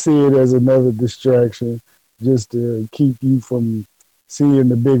I see it as another distraction just to keep you from seeing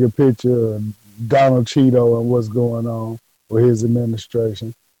the bigger picture of Donald Cheeto and what's going on with his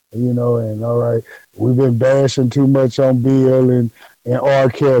administration. And all right, we've been bashing too much on Bill and R.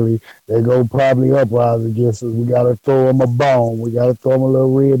 Kelly. They go probably uprise against us. We got to throw them a bone. We got to throw them a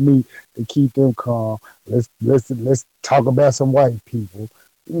little red meat to keep them calm. Let's talk about some white people.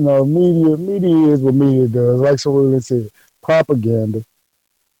 Media is what media does. Like someone said, propaganda.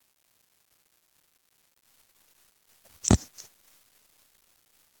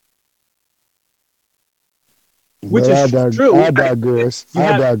 Which is true. I digress.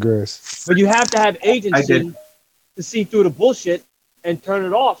 But you have to have agency to see through the bullshit and turn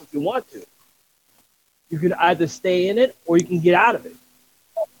it off if you want to. You can either stay in it or you can get out of it.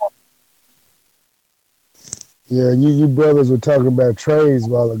 Yeah, you brothers were talking about trades a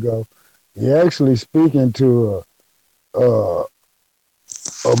while ago. You're actually speaking to a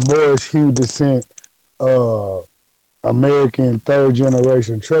Morris Hugh descent American third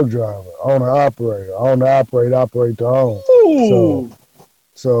generation truck driver, owner operator, operate to own.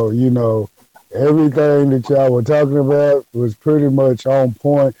 So everything that y'all were talking about was pretty much on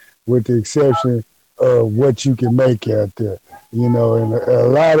point, with the exception of what you can make out there. And a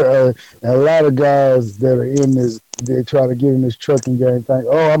lot of guys that are in this, they try to get in this trucking game, think,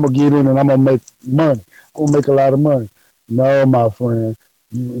 oh, I'm gonna get in and I'm gonna make money. I'm gonna make a lot of money. No, my friend.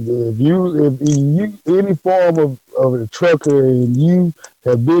 If you any form of a trucker and you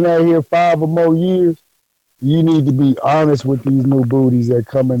have been out here 5 or more years, you need to be honest with these new booties that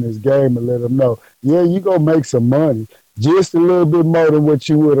come in this game and let them know, yeah, you gonna make some money, just a little bit more than what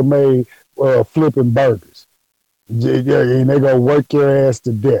you would have made flipping burgers. And they gonna work your ass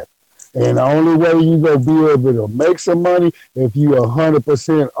to death. And the only way you gonna be able to make some money if you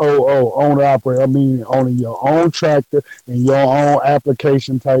 100% owner operator. Owning your own tractor and your own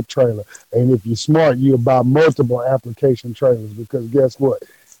application type trailer. And if you're smart, you buy multiple application trailers, because guess what?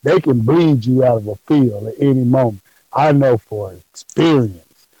 They can bleed you out of a field at any moment. I know for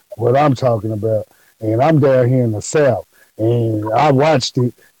experience what I'm talking about. And I'm down here in the South, and I watched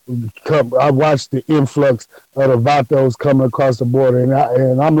it. I watched the influx of the Vatos coming across the border,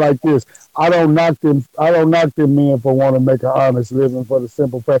 and I'm like this. I don't knock them men for wanting to make an honest living, for the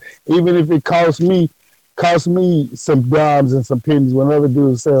simple fact, even if it cost me some dimes and some pennies. When other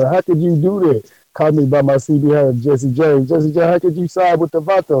dudes say, "How could you do that?" Called me by my CB, Jesse James. Jesse James, how could you side with the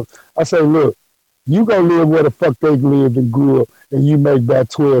Vatos? I say, look, you go live where the fuck they lived and grew up, and you make about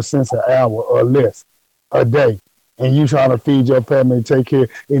 12 cents an hour or less a day. And you trying to feed your family and take care,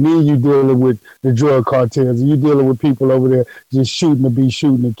 and then you dealing with the drug cartels, and you dealing with people over there just shooting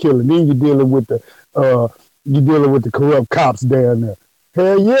and killing. Then you dealing with the corrupt cops down there.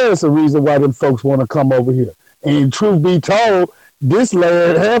 Hell yeah, it's a reason why them folks want to come over here. And truth be told, this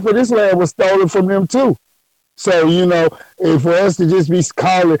land, half of this land was stolen from them too. So, you know, and for us to just be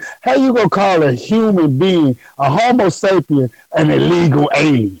calling, how you gonna call a human being, a Homo sapien, an illegal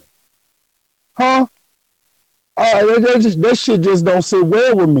alien? Huh? That shit just don't sit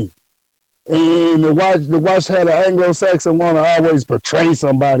well with me. And to watch how the Anglo-Saxon want to always portray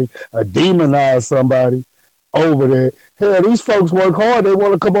somebody, or demonize somebody over there. Hell, these folks work hard. They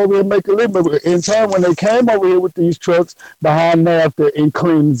want to come over here and make a living. But in turn, when they came over here with these trucks behind NAFTA and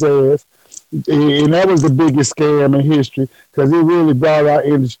Clinton's ass, and that was the biggest scam in history because it really brought our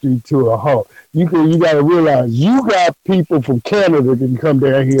industry to a halt. You got to realize you got people from Canada that can come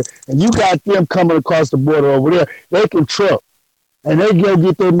down here, and you got them coming across the border over there. They can truck, and they go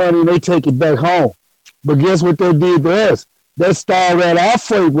get their money and they take it back home. But guess what they did to us? They starved at our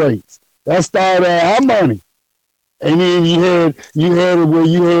freight rates. That starved at our money. And then you had it where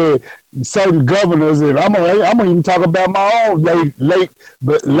you had certain governors, and I'm gonna even talk about my own late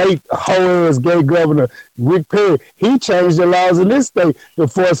whole-ass gay governor, Rick Perry. He changed the laws in this state to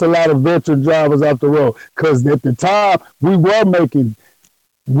force a lot of veteran drivers off the road. Because at the time, we were making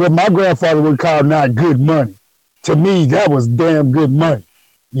what my grandfather would call not good money. To me, that was damn good money.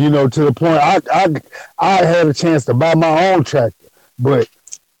 You know, to the point I had a chance to buy my own tractor, but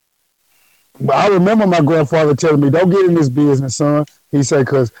I remember my grandfather telling me, don't get in this business, son. He said,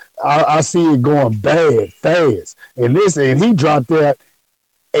 because I see it going bad, fast. And he dropped that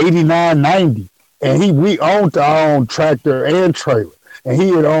 89, 90. And we owned our own tractor and trailer. And he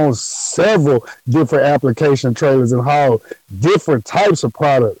had owned several different application trailers and hauled different types of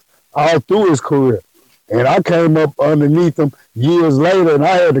products all through his career. And I came up underneath him years later, and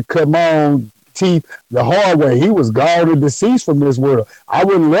I had to cut my own teeth the hard way. He was gone and deceased from this world. I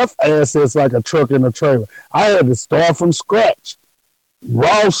wouldn't left assets like a truck and a trailer. I had to start from scratch,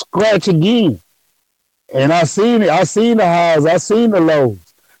 raw scratch again. And I seen it. I seen the highs. I seen the lows.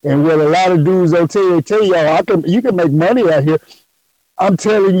 And what a lot of dudes will tell y'all, you can make money out here. I'm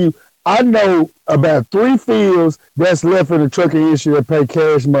telling you, I know about 3 fields that's left in the trucking industry that pay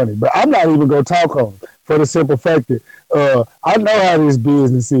cash money, but I'm not even gonna talk on them for the simple fact that I know how this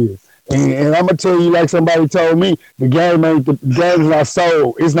business is. And I'm gonna tell you, like somebody told me, the game is not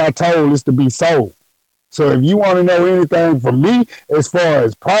sold. It's not told. It's to be sold. So if you want to know anything from me as far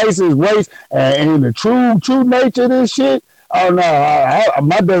as prices, rates, and the true nature of this shit, oh no,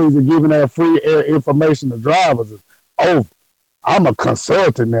 my days of giving that free information to drivers is over. I'm a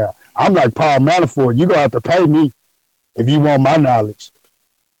consultant now. I'm like Paul Manafort. You're gonna have to pay me if you want my knowledge.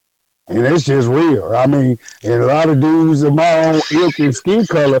 And it's just real. I mean, and a lot of dudes of my own ilk and skin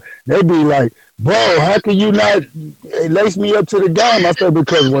color, they be like, bro, how can you not lace me up to the game? I said,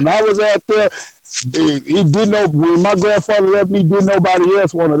 because when I was out there, when my grandfather left me, didn't nobody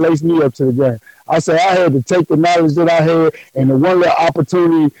else want to lace me up to the game. I said I had to take the knowledge that I had and the one little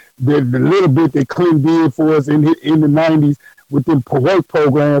opportunity, the little bit that Clinton did for us in the 90s with them work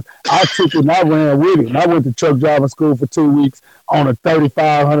programs, I took it and I ran with it. And I went to truck driving school for 2 weeks on a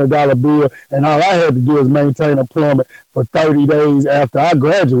 $3,500 bill, and all I had to do is maintain employment for 30 days after I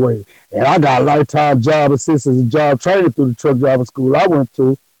graduated. And I got lifetime job assistance and job training through the truck driving school I went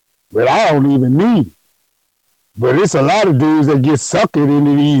to, but I don't even need it. But it's a lot of dudes that get sucked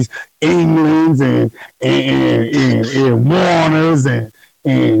into these Englands and Warners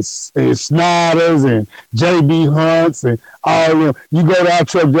and Snyders and J.B. Hunts and all of them. You go to our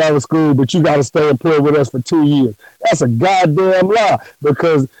truck driver school, but you got to stay employed with us for 2 years. That's a goddamn lie,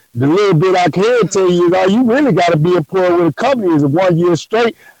 because the little bit I can tell you is all you really got to be employed with a company is 1 year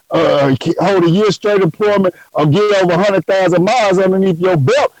straight, hold a year straight employment or get over 100,000 miles underneath your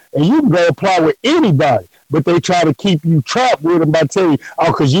belt, and you can go apply with anybody. But they try to keep you trapped with them by telling you, oh,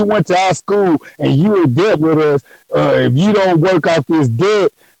 because you went to our school and you in debt with us. If you don't work out this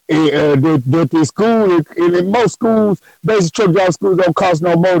debt, that this school, and in most schools, basic truck driver schools don't cost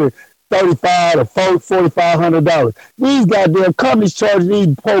no more than $3,500 to $4,500. These goddamn companies charge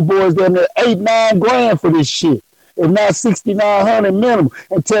these poor boys down there $8-9 grand for this shit. If not $6,900 minimum,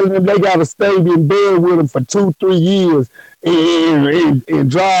 and telling them they got to stay in bed with them for 2-3 years and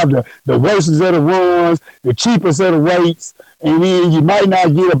drive the worstest of the runs, the cheapest of the rates, and then you might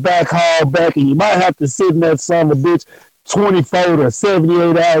not get a back haul back, and you might have to sit in that son of a bitch 24 to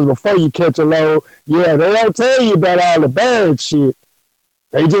 78 hours before you catch a load. Yeah, they don't tell you about all the bad shit.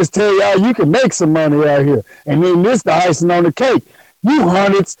 They just tell y'all you can make some money out here. And then this the icing on the cake. You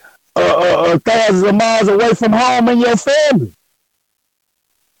hundreds thousands of miles away from home and your family.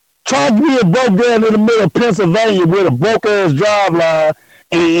 Try being broke down in the middle of Pennsylvania with a broke ass drive line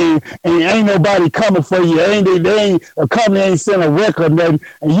and ain't nobody coming for you. A company ain't sent a record, nothing,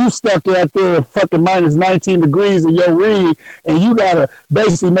 and you stuck out there at fucking minus 19 degrees in your rig, and you gotta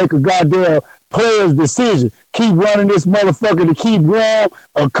basically make a goddamn player's decision. Keep running this motherfucker to keep growing,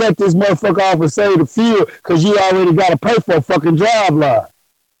 or cut this motherfucker off and save the field because you already gotta pay for a fucking drive line.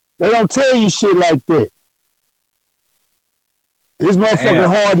 They don't tell you shit like that. This motherfucker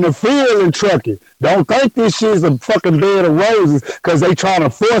hard in the field and trucking. Don't think this shit's a fucking bed of roses because they trying to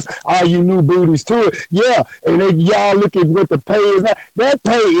force all you new booties to it. Yeah, and then y'all look at what the pay is now. That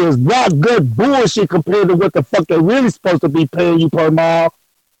pay is rock good bullshit compared to what the fuck they really supposed to be paying you per mile.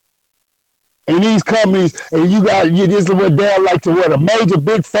 And these companies, and this is what they're like to what, a major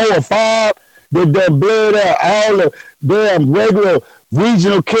big 4 or 5 that bled out all the damn regular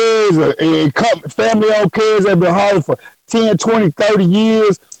regional carriers and family-owned carriers that have been hired for 10, 20, 30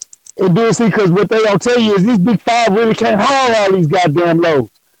 years. And basically, because what they don't tell you is these big 5 really can't haul all these goddamn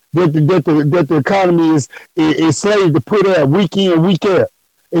loads that the economy is slated to put out week in, week out.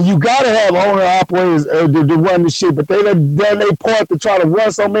 And you got to have owner-operators to run the shit, but they done their part to try to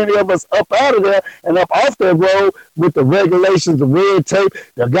run so many of us up out of there and up off that road with the regulations, the red tape,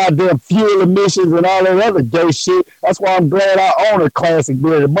 the goddamn fuel emissions, and all that other gay shit. That's why I'm glad I own a classic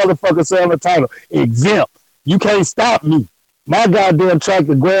beer. The motherfucker say on the title, exempt. You can't stop me. My goddamn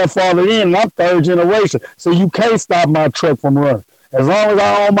tractor grandfathered in, and I'm 3rd generation, so you can't stop my truck from running. As long as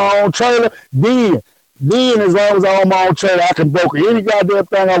I own my own trailer, then as long as I own my own trailer, I can broker any goddamn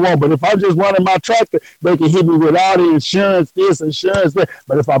thing I want. But if I'm just running my tractor, they can hit me with all the insurance, this, insurance, that.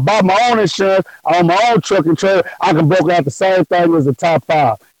 But if I buy my own insurance, I own my own truck and trailer, I can broker out the same thing as the top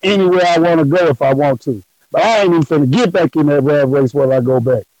 5. Anywhere I want to go if I want to. But I ain't even finna get back in that rat race when I go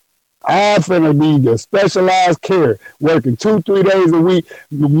back. I'm finna be the specialized carrier, working 2-3 days a week,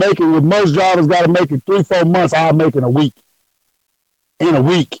 making what most drivers got to make it 3-4 months. I'm making a week. In a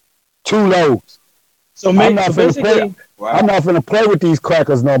week, 2 loads. So I'm not finna play with these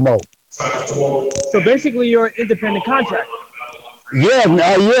crackers no more. So basically, you're an independent contractor. Yeah,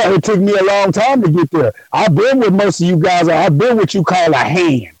 it took me a long time to get there. I've been with most of you guys. I've been what you call a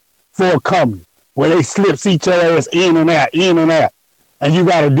hand for a company, where they slip each other ass in and out, and you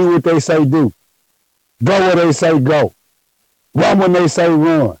got to do what they say do. Go where they say go. Run when they say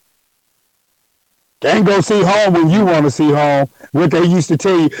run. Can't go see home when you want to see home. What they used to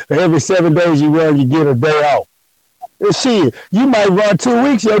tell you, every 7 days you run, you get a day off. And shit, you might run 2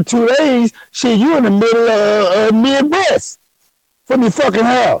 weeks, your 2 days, shit, you in the middle of Midwest from your fucking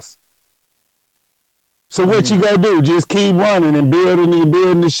house. So what you gonna do? Just keep running and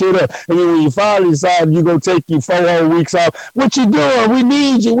building the shit up. And then when you finally decide you gonna take you 4 whole weeks off, what you doing? We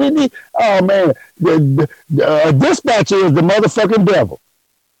need you. Oh man, the dispatcher is the motherfucking devil.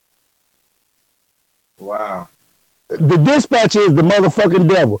 Wow. The dispatcher is the motherfucking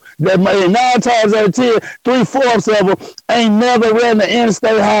devil. That 9 times out of 10, 3/4 of them ain't never ran the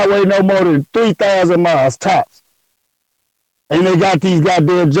interstate highway no more than 3,000 miles tops. And they got these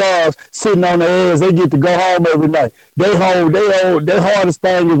goddamn jobs sitting on their ass. They get to go home every night. Their hardest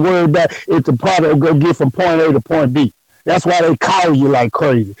thing is worried about if the product will go get from point A to point B. That's why they call you like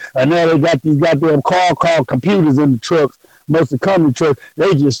crazy. And now they got these goddamn call computers in the trucks. Most of the company trucks,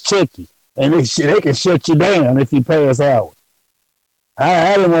 they just check you. And they can shut you down if you pass hours.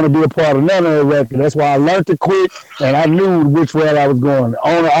 I didn't want to be a part of none of that record. That's why I learned to quit, and I knew which way I was going.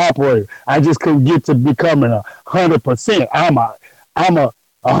 Owner-operator. I just couldn't get to becoming 100%. I'm a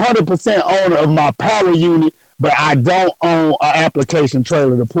 100% owner of my power unit, but I don't own an application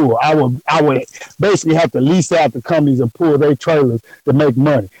trailer to pull. I would basically have to lease out the companies and pull their trailers to make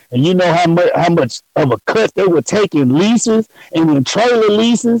money. And you know how much of a cut they were taking leases and then trailer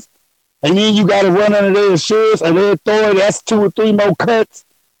leases? And then you got to run under their insurance and their authority. That's 2 or 3 more cuts.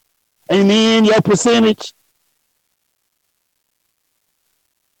 And then your percentage.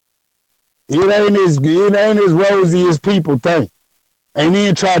 It ain't as rosy as people think. And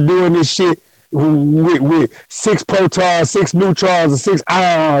then try doing this shit with 6 protons, 6 neutrons, and 6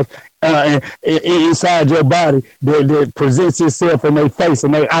 ions inside your body that presents itself in their face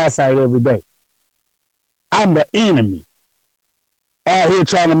and their eyesight every day. I'm the enemy. Out here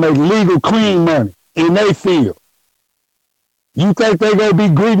trying to make legal, clean money in their field. You think they gonna be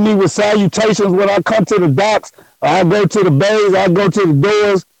greeting me with salutations when I come to the docks? I go to the bays, I go to the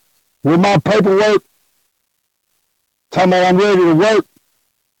doors with my paperwork, talking about I'm ready to work.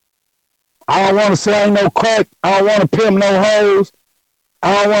 I don't want to sell no crack. I don't want to pimp no hoes.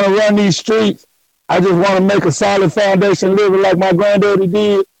 I don't want to run these streets. I just want to make a solid foundation living like my granddaddy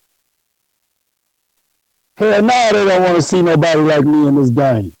did. Hell no, they don't want to see nobody like me in this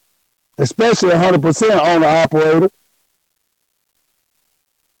game. Especially 100% owner-operator.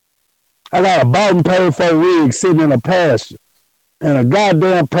 I got a bought and paid for rig sitting in a pasture, in a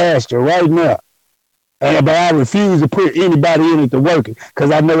goddamn pasture right now. But I refuse to put anybody in it to work it because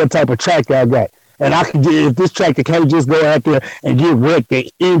I know what type of tractor I got. And I can get, if this tractor can't just go out there and get wrecked, or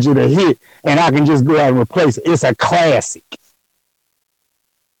injured, or hit, and I can just go out and replace it. It's a classic.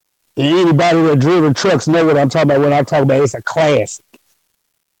 And anybody that driven trucks know what I'm talking about when I talk about it's a classic.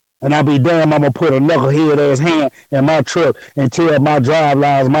 And I'll be damn, I'm going to put a knucklehead ass hand in my truck and tear up my drive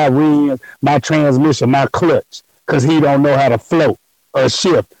lines, my rims, my transmission, my clutch, because he don't know how to float, or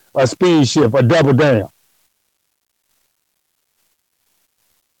shift, or speed shift, or double down.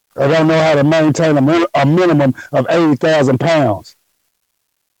 I don't know how to maintain a minimum of 80,000 pounds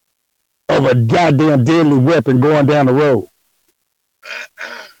of a goddamn deadly weapon going down the road.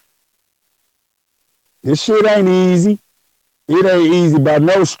 This shit ain't easy. It ain't easy by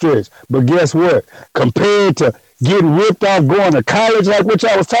no stretch. But guess what? Compared to getting ripped off going to college like what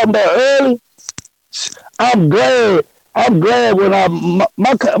y'all was talking about earlier, I'm glad when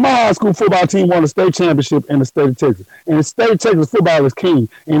my high school football team won a state championship in the state of Texas. And the state of Texas football is king.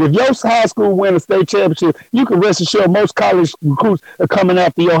 And if your high school win a state championship, you can rest assured most college recruits are coming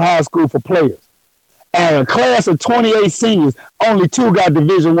after your high school for players. And a class of 28 seniors, only 2 got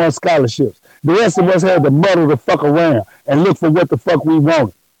Division I scholarships. The rest of us had to muddle the fuck around and look for what the fuck we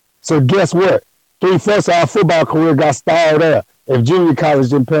wanted. So guess what? 3/4 of our football career got stalled out if junior college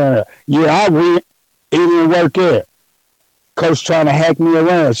didn't pan out. Yeah, I went. It didn't work out. Coach trying to hack me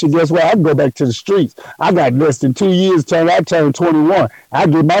around. So guess what? I can go back to the streets. I got less than 2 years till I turned 21. I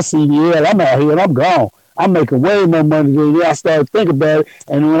get my CDL. I'm out here and I'm gone. I'm making way more money than you. I started thinking about it.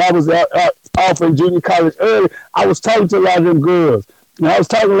 And when I was off in junior college early, I was talking to a lot of them girls. And I was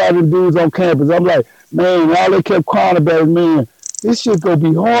talking to a lot of them dudes on campus. I'm like, man, all they kept crying about is, man, this shit gonna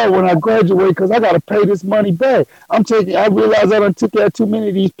be hard when I graduate because I gotta pay this money back. I realized I done took out too many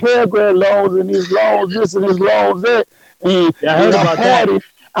of these Pell Grant loans and these loans this and these loans that. And yeah, I heard about that.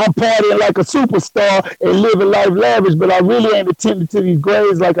 I'm partying like a superstar and living life lavish, but I really ain't attending to these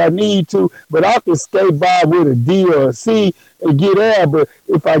grades like I need to. But I can skate by with a D or a C and get out. But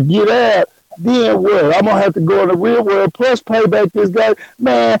if I get out, then what? I'm gonna have to go in the real world plus pay back this guy.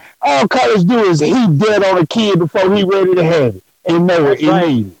 Man, all college do is heap dead on a kid before he ready to have it and know it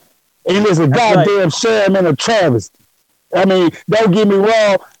immediately. And it's a goddamn sham and a travesty. I mean, don't get me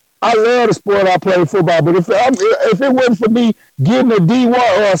wrong. I love the sport I play football, but if it wasn't for me getting a D1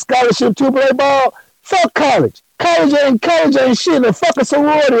 or a scholarship to play ball, fuck college. College ain't shit. And fuck a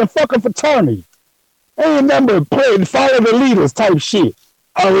sorority and fuck a fraternity. Ain't nothing but follow the leaders type shit.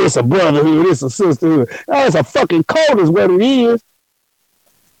 Oh, it's a brotherhood, it's a sisterhood. No, it's a fucking cult is what it is.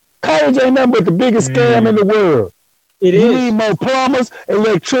 College ain't nothing but the biggest scam in the world. You need more plumbers,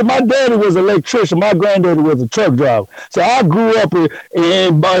 electricians. My daddy was an electrician. My granddaddy was a truck driver. So I grew up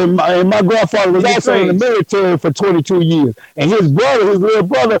and my grandfather was also in the military for 22 years. And his little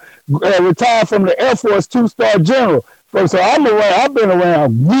brother, retired from the Air Force 2-star general. So I've been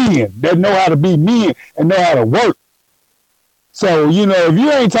around men that know how to be men and know how to work. So, you know, if you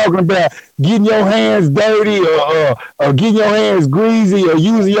ain't talking about getting your hands dirty or getting your hands greasy or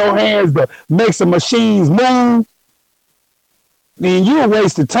using your hands to make some machines move, then you're a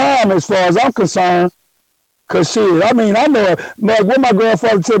waste of time as far as I'm concerned. Because shit, I mean, I know, like what my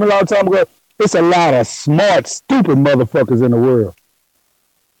grandfather told me a long time ago, it's a lot of smart, stupid motherfuckers in the world.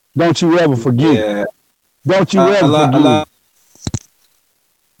 Don't you ever forget. Yeah. Don't you ever forget.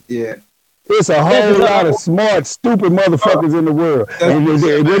 Yeah. It's a whole lot of smart, stupid motherfuckers in the world. And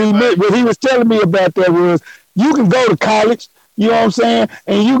what he was telling me about that was, you can go to college, you know what I'm saying?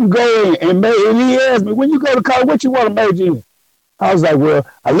 And you can go in and he asked me, when you go to college, what you want to major in? I was like, well,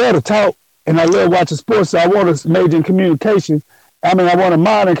 I love to talk and I love watching sports, so I want to major in communications. I mean, I want to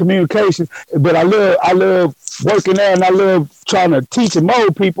minor in communications, but I love working there and I love trying to teach and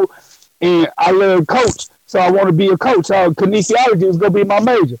mold people, and I love coach, so I want to be a coach. So kinesiology is going to be my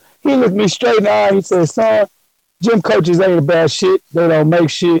major. He looked me straight in the eye. He said, son, gym coaches ain't about shit. They don't make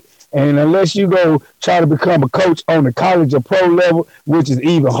shit. And unless you go try to become a coach on the college or pro level, which is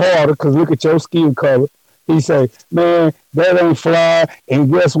even harder because look at your skin color. He say, man, that ain't fly.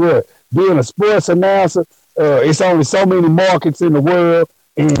 And guess what? Being a sports announcer, it's only so many markets in the world,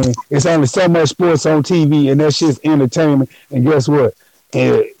 and it's only so much sports on TV, and that shit's entertainment. And guess what?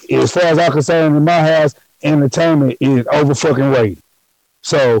 As far as I'm concerned, in my house, entertainment is over fucking rated.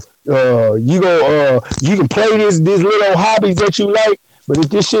 So you can play these little hobbies that you like, but if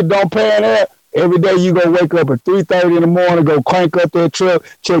this shit don't pan out, Every day you go wake up at 3:30 in the morning, go crank up that truck,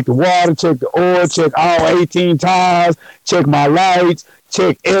 check the water, check the oil, check all 18 tires, check my lights,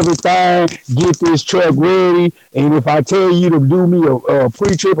 check everything, get this truck ready. And if I tell you to do me a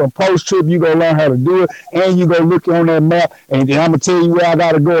pre-trip and post-trip, you gonna learn how to do it. And you gonna look on that map, and then I'm gonna tell you where I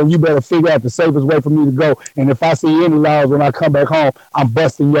gotta go, and you better figure out the safest way for me to go. And if I see any laws when I come back home, I'm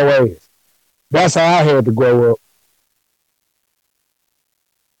busting your ass. That's how I had to grow up.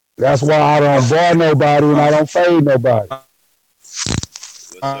 That's why I don't bar nobody and I don't fade nobody.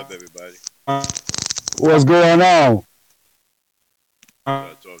 What's up, everybody? What's going on?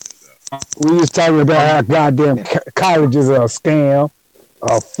 We was talking about how goddamn college is a scam,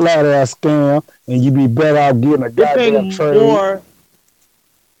 a flat ass scam, and you be better off getting a goddamn trade.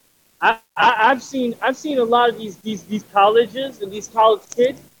 I've seen a lot of these colleges and these college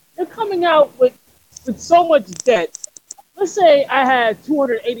kids. They're coming out with so much debt. Let's say I had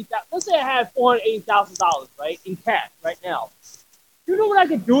 $280,000. Let's say I had $480,000, right, in cash right now. You know what I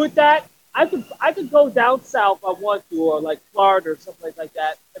could do with that? I could go down south if I want to, or like Florida or something like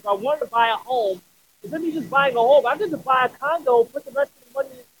that. If I wanted to buy a home, instead of me just buying a home, I could just buy a condo, put the rest of the money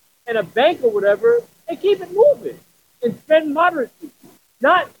in a bank or whatever, and keep it moving and spend moderately.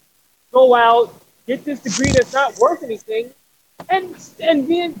 Not go out, get this degree that's not worth anything, and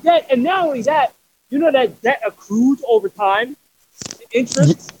be in debt. And not only that, you know that debt accrues over time. The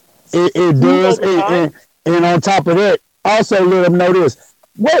interest. It does. And on top of that, also let them know this.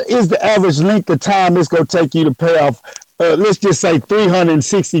 What is the average length of time it's going to take you to pay off, let's just say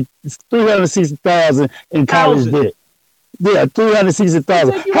 $360,000 in college debt? Yeah,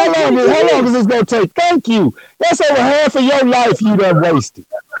 $360,000. How long is this going to take? Thank you. That's over half of your life you done wasted.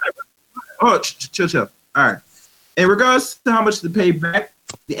 Oh, chill. All right. In regards to how much to pay back,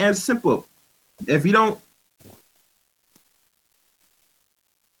 the answer is simple. If you don't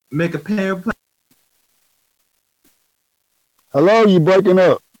make a payment plan. Hello, you breaking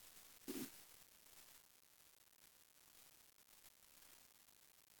up.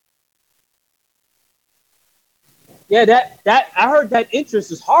 Yeah, that I heard that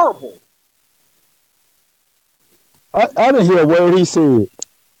interest is horrible. I didn't hear a word he said.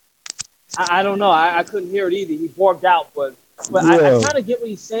 I don't know. I couldn't hear it either. He borked out, but yeah. I kind of get what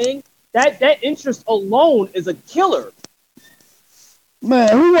he's saying. That interest alone is a killer. Man,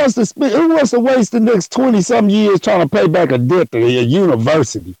 who wants to waste the next 20-some years trying to pay back a debt to a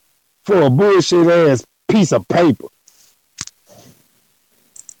university for a bullshit ass piece of paper?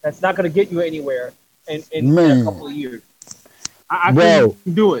 That's not going to get you anywhere in a couple of years. I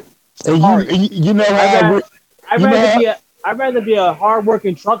couldn't do it. And you know how I'd rather be a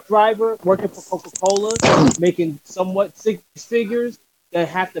hard-working truck driver working for Coca-Cola, making somewhat six figures, than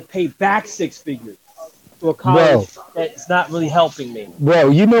have to pay back six figures to a college that's not really helping me. Bro,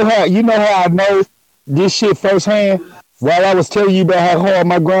 you know how I know this shit firsthand? While I was telling you about how hard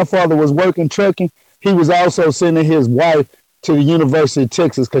my grandfather was working trucking, he was also sending his wife to the University of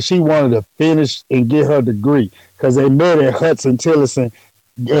Texas because she wanted to finish and get her degree because they met at Hudson-Tillotson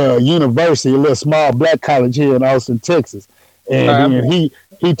University, a little small black college here in Austin, Texas. And then he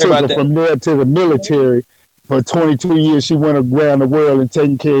took her from there to the military. For 22 years, she went around the world and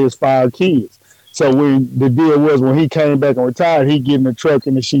taking care of his 5 kids. So when the deal was, when he came back and retired, he'd get in the truck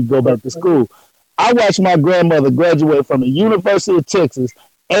and then she'd go back to school. I watched my grandmother graduate from the University of Texas,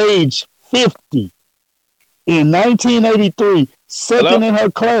 age 50, in 1983, second in her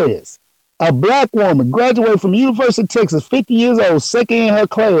class. A black woman graduated from the University of Texas, 50 years old, second in her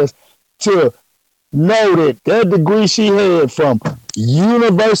class, to know that degree she had from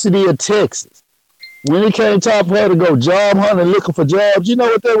University of Texas. When it came time for her to go job hunting, looking for jobs, you know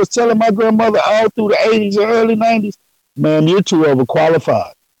what they was telling my grandmother all through the 80s and early 90s? Man, you're too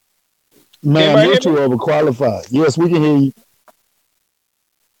overqualified. Man, you're too overqualified. Yes, we can hear you.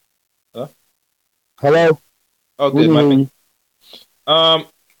 Huh? Hello? Oh, good.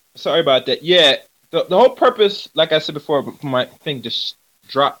 Sorry about that. Yeah, the whole purpose, like I said before, my thing just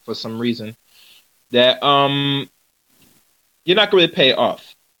dropped for some reason, that you're not going to really pay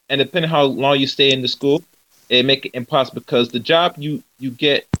off. And depending how long you stay in the school, it make it impossible because the job you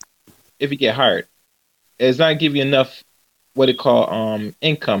get, if you get hired, is not give you enough what they call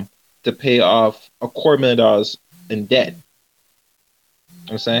income to pay off $250,000 in debt. You know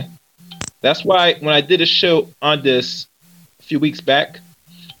what I'm saying? That's why when I did a show on this a few weeks back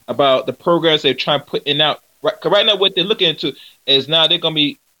about the programs they're trying to put in out, right now what they're looking into is now they're going to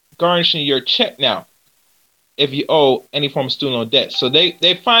be garnishing your check now if you owe any form of student loan debt. So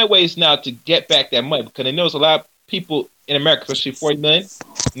they find ways now to get back that money because they know there's a lot of people in America, especially 40 million,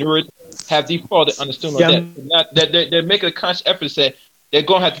 have defaulted on the student loan debt. Now, they're making a conscious effort to say they're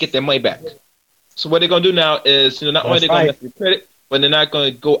going to have to get their money back. So what they're gonna do now is, not only That's they're gonna right. mess with your credit, but they're not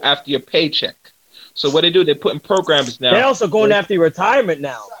gonna go after your paycheck. So what they do, they put in programs now. They're also going after your retirement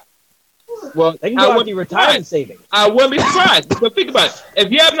now. Well, They can go after your retirement savings. I wouldn't be surprised. But think about it.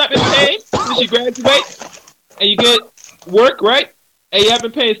 If you have not been paying since you graduate and you get work, right, and you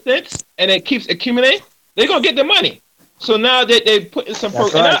haven't paid since, and it keeps accumulating, they're going to get the money. So now they put in some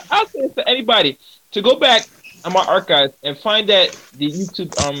programs. Right. And I'll say this to anybody, to go back on my archives and find the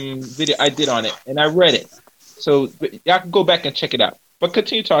YouTube video I did on it, and I read it. So y'all can go back and check it out. But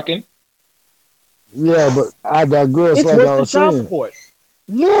continue talking. Yeah, but I digress. It's like worth I the was child saying. support.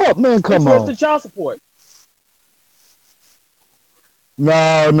 Yeah, man, come It's on. worth the child support.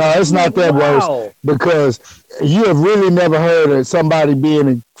 No, it's not that Wow. worse, because you have really never heard of somebody being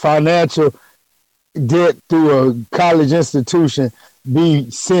in financial debt through a college institution be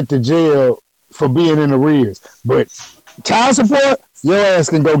sent to jail for being in arrears. But child support, your ass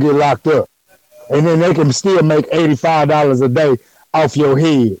can go get locked up. And then they can still make $85 a day off your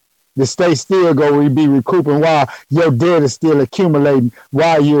head. The state still going to be recouping while your debt is still accumulating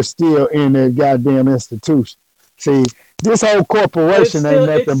while you're still in that goddamn institution. See, this whole corporation ain't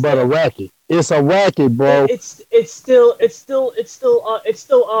nothing but a racket. It's a racket, bro. It's still what do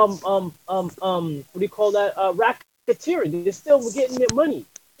you call that? Racketeering. They're still getting their money.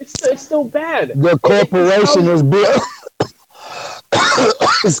 It's still bad. The corporation is built.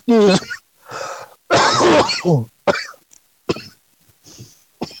 Excuse me.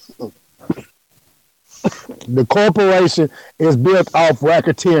 The corporation is built off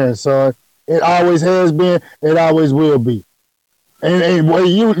racketeering, son. It always has been. It always will be. And when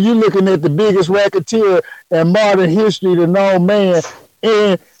you looking at the biggest racketeer in modern history, the known man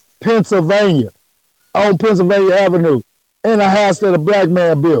in Pennsylvania, on Pennsylvania Avenue, in a house that a black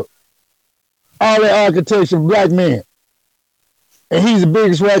man built. All that architecture, black man. And he's the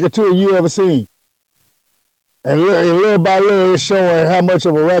biggest racketeer you ever seen. And little by little, it's showing how much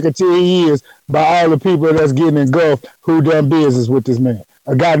of a racketeer he is by all the people that's getting engulfed who done business with this man,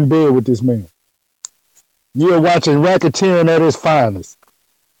 or got in bed with this man. You're watching racketeering at its finest.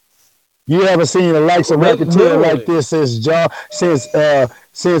 You haven't seen the likes of racketeering like this since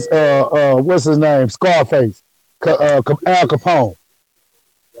what's his name, Scarface, Al Capone.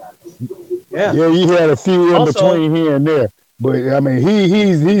 Yeah, you had a few in between here and there. But I mean,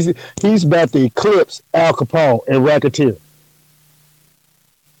 he's about to eclipse Al Capone and racketeer.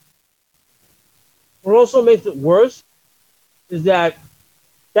 What also makes it worse is that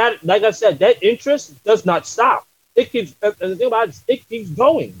like I said, that interest does not stop. It keeps, and the thing about it keeps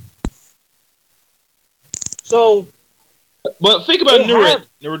going. So, but think about dude.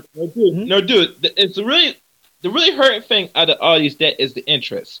 It's the really hurting thing out of all these debt is the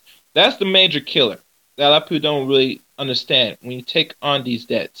interest. That's the major killer that a lot of people don't really understand when you take on these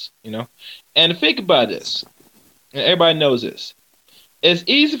debts, And think about this, and everybody knows this. It's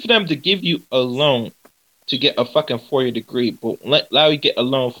easy for them to give you a loan to get a fucking 4-year degree, but allow you to get a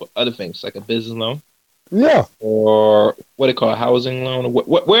loan for other things, like a business loan. Yeah. Or what they call a housing loan, or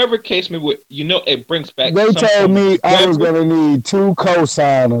whatever case may be, it brings back. They told me I was going to need 2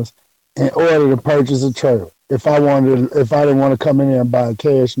 co-signers in order to purchase a trailer if I didn't want to come in there and buy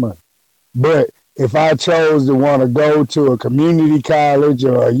cash money. But if I chose to want to go to a community college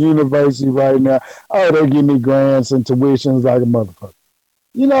or a university right now, they give me grants and tuitions like a motherfucker.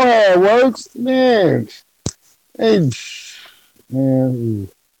 You know how it works, man. Hey, man.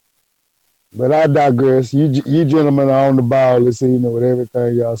 But I digress. You gentlemen are on the ball this evening with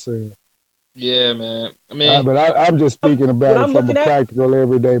everything y'all saying. Yeah, man. I mean, but I'm just speaking about it from a practical,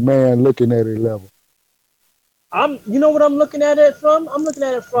 everyday man looking at it level. You know what I'm looking at it from? I'm looking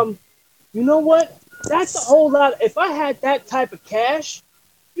at it from, you know what? That's a whole lot. If I had that type of cash,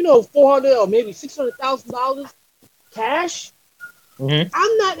 $400,000 or maybe $600,000 cash,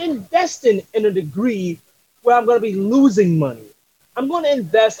 I'm not investing in a degree where I'm going to be losing money. I'm going to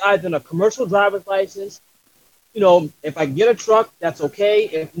invest either in a commercial driver's license. If I get a truck, that's okay.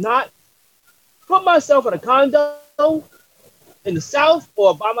 If not, put myself in a condo in the South,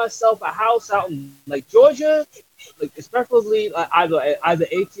 or buy myself a house out in like Georgia, like especially either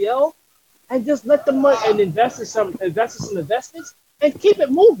ATL, and just let the money and invest in some investments and keep it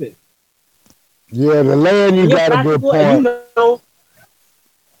moving. Yeah, the land you got a good point.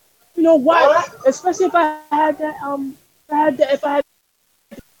 You know what? Especially if I had that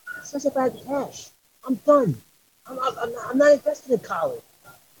especially if I had the cash, I'm done. I'm not investing in college.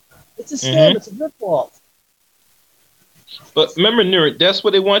 It's a scam. It's a ripoff. But remember, Nura, that's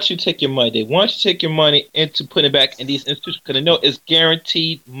what they want you to take your money. They want you to take your money into putting it back in these institutions because they know it's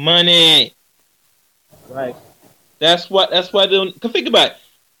guaranteed money. Right. That's why they don't. Cause think about it.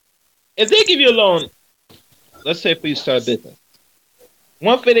 if they give you a loan, let's say for you start a business,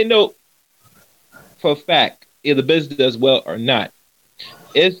 one thing they know for a fact, if the business does well or not,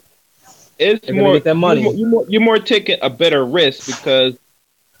 it's more get that money. You're more taking a better risk because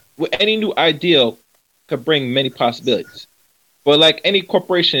with any new ideal could bring many possibilities. But like any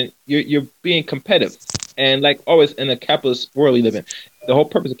corporation, you're being competitive, and like always in a capitalist world we live in, the whole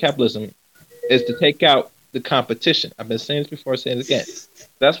purpose of capitalism is to take out the competition. I've been saying this before, saying it again.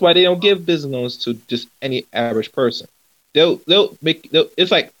 That's why they don't give business loans to just any average person. They'll make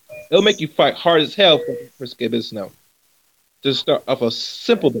you fight hard as hell for to get business loan. To start off a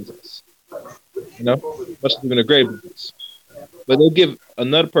simple business, much even a great business. But they'll give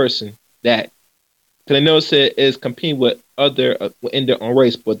another person that, because they notice it is competing with other in their own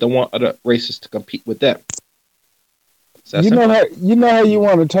race, but they want other races to compete with them. You know how you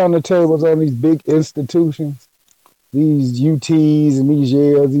want to turn the tables on these big institutions, these UTs and these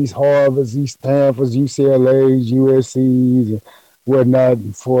Yales, these Harvards, these Stanfords, UCLAs, USCs, and whatnot,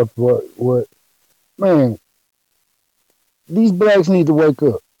 and forth. What? Man, these blacks need to wake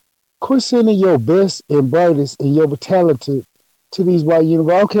up. Quit sending your best and brightest and your talented to these white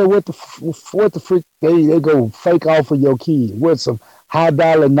universities. I don't care what the freak they go fake off of your kids with some $high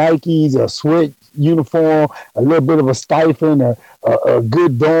Nikes, a sweat uniform, a little bit of a stipend, a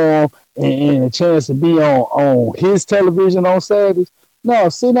good dorm, and a chance to be on his television on Saturdays. No,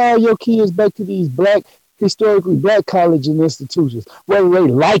 send all your kids back to these historically black colleges and institutions, whether they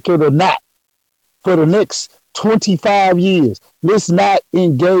like it or not, for the next 25 years. Let's not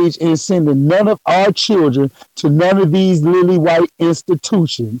engage in sending none of our children to none of these lily white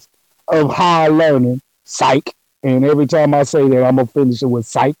institutions of higher learning, psych. And every time I say that, I'm going to finish it with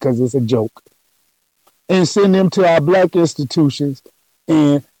psych because it's a joke. And send them to our black institutions,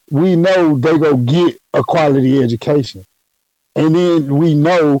 and we know they go get a quality education. And then we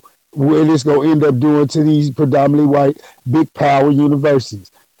know what it's going to end up doing to these predominantly white big power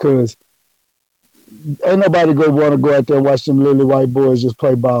universities, because ain't nobody going to want to go out there and watch them lily white boys just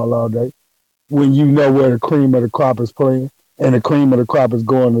play ball all day when you know where the cream of the crop is playing and the cream of the crop is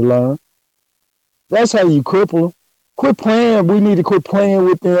going to learn. That's how you cripple them. Quit playing. We need to quit playing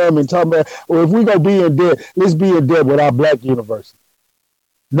with them and talking about, well, if we're going to be in debt, let's be in debt with our black university.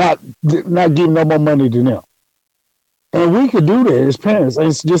 Not giving no more money to them. And we could do that as parents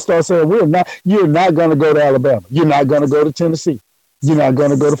and just start saying, you're not going to go to Alabama. You're not going to go to Tennessee. You're not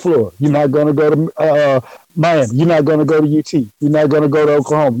going to go to Florida. You're not going to go to Miami. You're not going to go to UT. You're not going to go to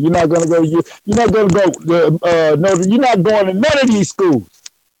Oklahoma. You're not going to go to you're not going to go no, you're not going to none of these schools.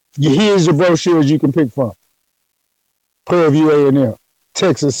 Here's your brochures you can pick from. Prairie View A&M,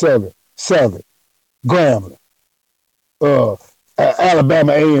 Texas Southern, Grambling,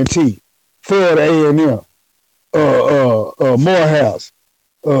 Alabama A&T, Florida A&M, Morehouse,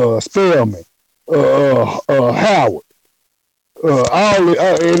 Spelman, Howard.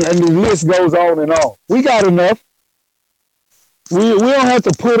 And the list goes on and on. We got enough. We don't have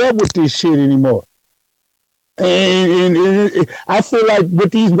to put up with this shit anymore. And I feel like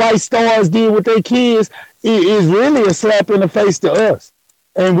what these white stars did with their kids is really a slap in the face to us.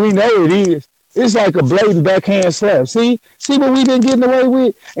 And we know it is. It's like a blatant backhand slap. See what we've been getting away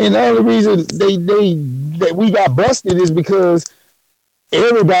with? And the only reason that we got busted is because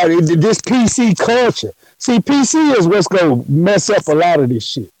everybody, this PC culture. See, PC is what's going to mess up a lot of this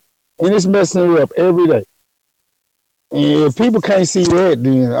shit. And it's messing it up every day. And if people can't see that,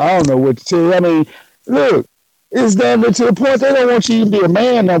 then I don't know what to tell you. I mean, look, it's down to the point they don't want you to be a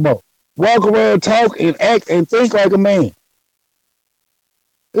man no more. Walk around, talk, and act and think like a man.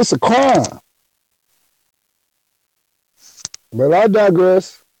 It's a crime. But I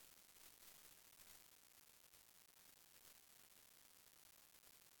digress.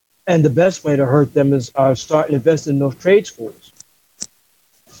 And the best way to hurt them is start investing in those trade schools.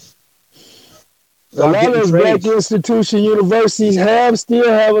 A lot of those black institution universities still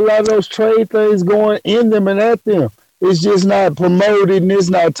have a lot of those trade things going in them and at them. It's just not promoted and it's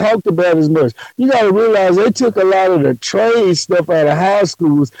not talked about as much. You got to realize they took a lot of the trade stuff out of high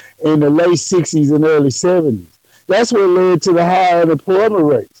schools in the late 60s and early 70s. That's what led to the high unemployment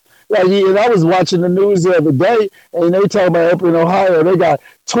rates. Like, and I was watching the news the other day, and they talking about up in Ohio, they got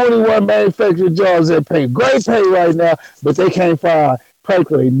 21 manufacturing jobs that pay great pay right now, but they can't find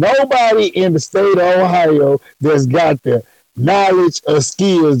practically nobody in the state of Ohio that's got the knowledge or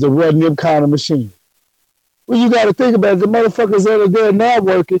skills to run them kind of machines. Well, you got to think about it. The motherfuckers that are there now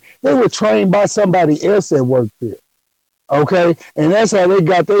working, they were trained by somebody else that worked there. Okay? And that's how they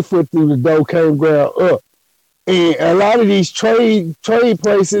got their foot through the door, came ground up. And a lot of these trade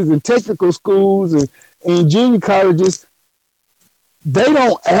places and technical schools and junior colleges, they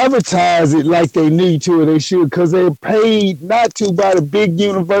don't advertise it like they need to or they should because they're paid not to by the big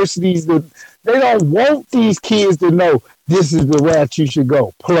universities. That they don't want these kids to know this is the route you should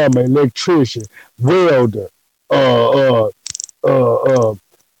go: plumber, electrician, welder,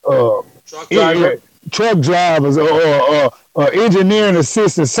 Truck driver. truck drivers, or engineering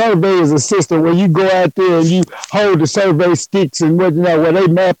assistant, surveyor's assistant, where you go out there and you hold the survey sticks and what where they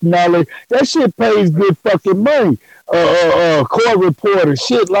mapping all that shit pays good fucking money. Court reporter,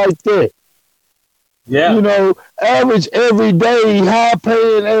 shit like that. Yeah. You know, average everyday high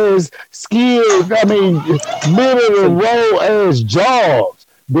paying ass skilled, middle of the road ass jobs.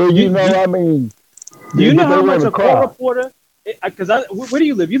 But Do you know how much a court reporter? Because where do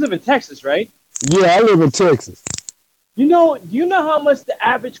you live? You live in Texas, right? Yeah, I live in Texas. Do you know how much the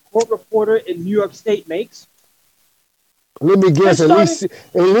average court reporter in New York State makes? Let me guess. At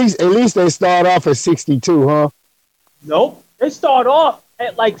least they start off at 62, huh? Nope. They start off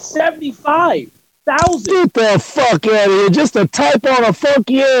at like 75,000. Get the fuck out of here! Just to type on a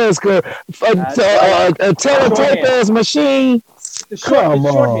funky ass, a teletype ass machine. Come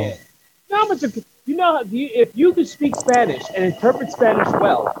on. If you could speak Spanish and interpret Spanish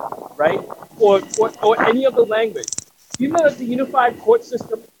well, right, or any other language, you know that the unified court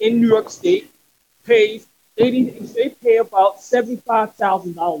system in New York State pays they pay about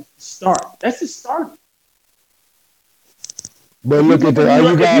 $75,000 to start. That's the start. But look at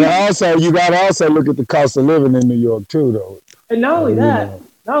you gotta also look at the cost of living in New York too, though. And not only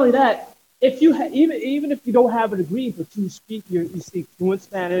that, if you even if you don't have a degree, but you speak fluent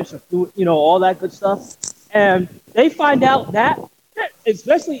Spanish or fluent, all that good stuff, and they find out that,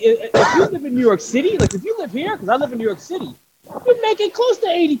 especially if you live in New York City, like if you live here, because I live in New York City, you're making close to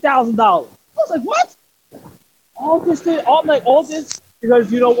 $80,000. I was like, what? All this,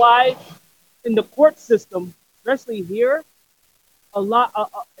 because you know why? In the court system, especially here,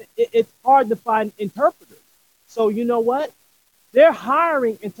 it's hard to find interpreters. So you know what? They're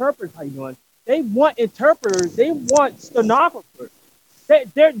hiring interpreters. How you doing? They want interpreters. They want stenographers.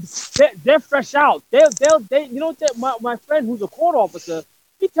 They're fresh out. My friend who's a court officer,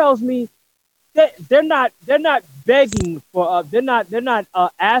 he tells me that they're not begging for they're not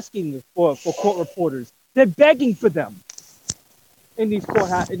asking for court reporters. They're begging for them in these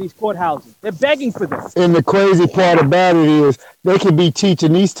courthouses. They're begging for them. And the crazy part about it is they could be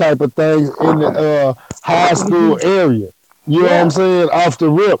teaching these type of things in the high school area. You know what I'm saying? Off the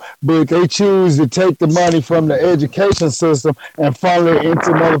rip. But they choose to take the money from the education system and funnel it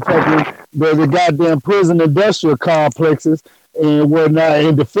into motherfucking the goddamn prison industrial complexes and whatnot,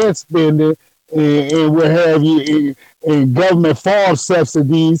 in defense spending and what have you, in government farm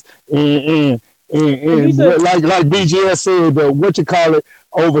subsidies and like BGS said,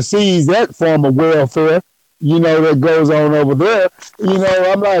 overseas, that form of welfare, that goes on over there.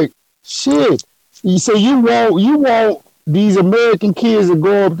 I'm like, shit. So you want these American kids to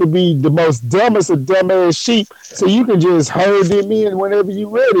grow up to be the most dumbest of dumbass sheep, so you can just herd them in whenever you're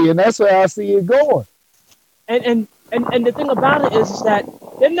ready, and that's where I see it going. And the thing about it is that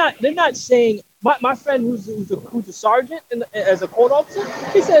they're not saying. My friend who's a sergeant as a court officer,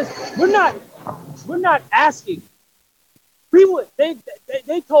 he says we're not asking. They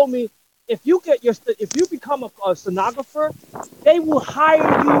told me if you become a stenographer, they will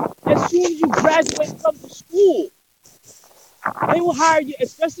hire you as soon as you graduate from the school. They will hire you,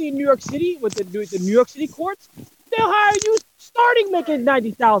 especially in New York City with the New York City courts. They'll hire you starting making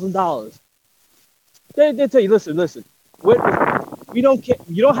 $90,000. They tell you, listen. You don't care.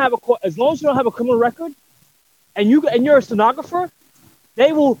 You don't have as long as you don't have a criminal record, and you're a stenographer.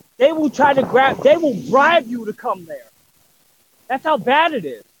 They will bribe you to come there. That's how bad it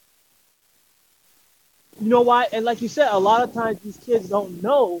is. You know why? And like you said, a lot of times these kids don't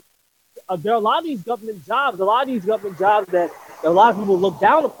know. There are a lot of these government jobs that a lot of people look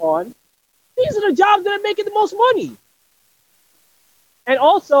down upon. These are the jobs that are making the most money. And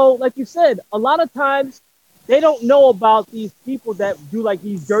also, like you said, a lot of times they don't know about these people that do like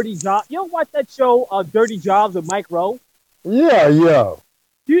these dirty jobs. You ever watch that show, Dirty Jobs with Mike Rowe? Yeah.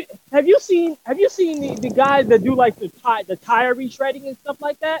 Have you seen the guys that do like the tire retreading and stuff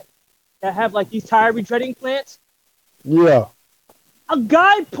like that? That have like these tire retreading plants? Yeah. A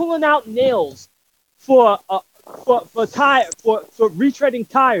guy pulling out nails for retreading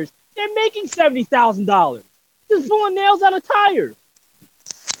tires. They're making $70,000 just pulling nails out of tires.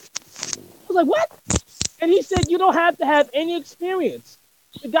 I was like, what? And he said you don't have to have any experience.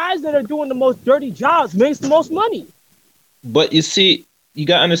 The guys that are doing the most dirty jobs makes the most money. But you see, you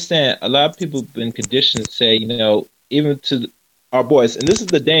gotta understand, a lot of people have been conditioned to say, even to our boys, and this is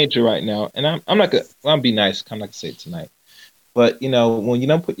the danger right now. And I'm not gonna be nice. I'm not gonna say it tonight. But when you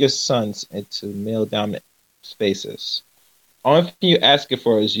don't put your sons into male dominant spaces, only thing you're asking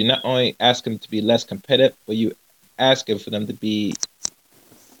for is you're not only asking them to be less competitive, but you asking for them to be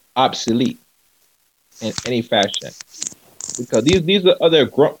obsolete in any fashion. Because these are other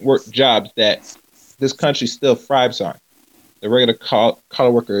grunt work jobs that this country still thrives on. The regular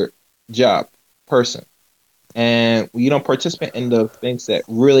collar worker job person. And when you don't participate in the things that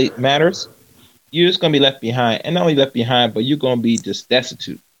really matters, you're just gonna be left behind. And not only left behind, but you're gonna be just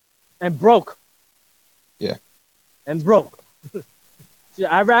destitute. And broke. Yeah. And broke. See,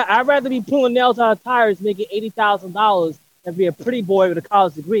 I'd rather be pulling nails out of tires making $80,000 than be a pretty boy with a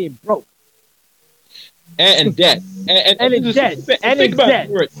college degree and broke. And in debt. And in debt. And in debt.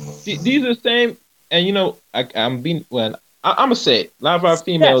 These are the same, and I'm gonna say it. A lot of our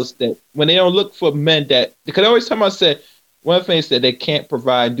females that when they don't look for men that, because every time I say one of the things that they can't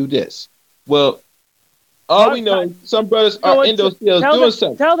provide, do this. Well, all we know, some brothers are in those fields doing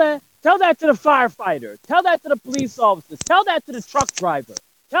something. Tell that to the firefighter. Tell that to the police officers. Tell that to the truck driver.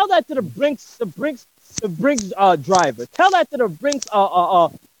 Tell that to the Brinks driver. Tell that to the Brinks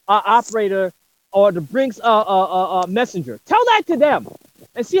operator or the Brinks messenger. Tell that to them,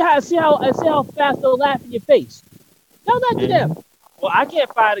 and see how fast they'll laugh in your face. Tell that to them. Well, I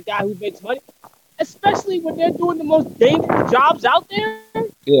can't find a guy who makes money, especially when they're doing the most dangerous jobs out there.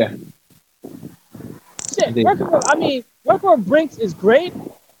 Yeah. Shit, working for Brinks is great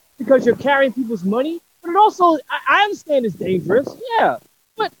because you're carrying people's money, but it also, I understand it's dangerous, yeah,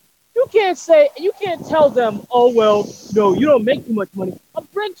 but you can't tell them, oh, well, no, you don't make too much money. A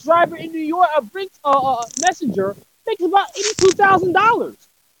Brinks driver in New York, a Brinks messenger makes about $82,000.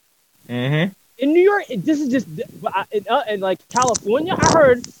 Mm-hmm. In New York, this is just, in like California, I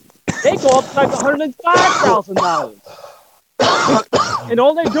heard they go up to like $105,000. And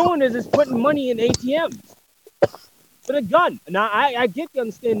all they're doing is putting money in ATMs with a gun. Now, I get the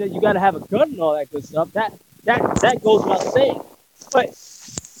understanding that you got to have a gun and all that good stuff. That goes without saying. But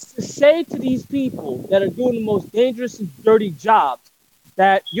to say to these people that are doing the most dangerous and dirty jobs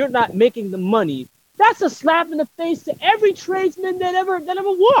that you're not making the money, that's a slap in the face to every tradesman that ever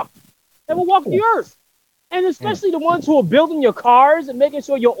walked the earth. And especially the ones who are building your cars and making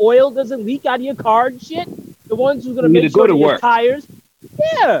sure your oil doesn't leak out of your car and shit. The ones who are going to make sure your tires.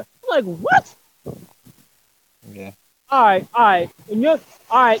 Yeah. I'm like, what? Yeah. All right.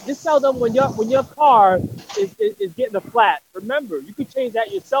 Just tell them when your car is getting a flat. Remember, you can change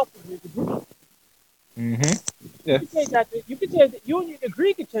that yourself with your degree. Mm-hmm. Yeah. You can change that. You and your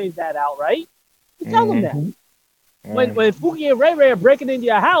degree can change that out, right? You tell them that. When Fuki and Ray Ray are breaking into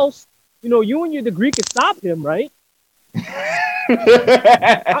your house, you and your degree can stop him, right?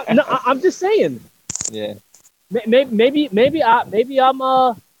 I'm just saying. Yeah. Maybe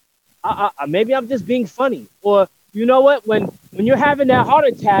I'm just being funny. Or you know what? When you're having that heart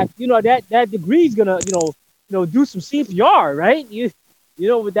attack, that degree's gonna do some CPR, right?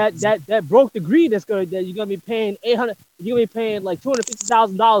 With that broke degree that you're gonna be paying $800. You're gonna be paying like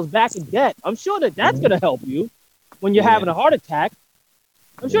 $250,000 back in debt. I'm sure that's gonna help you when you're having a heart attack.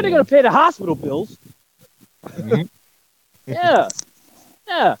 I'm sure they're gonna pay the hospital bills. Mm-hmm. Yeah.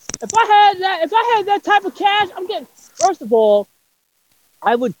 If I had that type of cash, I'm getting. First of all,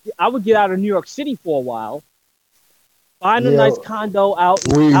 I would get out of New York City for a while, find a nice condo out.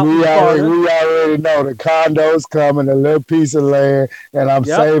 We already know the condo's coming, a little piece of land, and I'm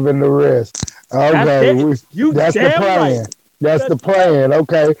saving the rest. Okay, that's the plan. Right. That's the plan.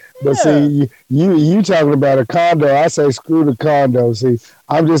 Okay, but see, you talking about a condo? I say screw the condo. See,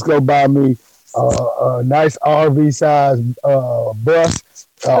 I'm just gonna buy me a nice RV size bus.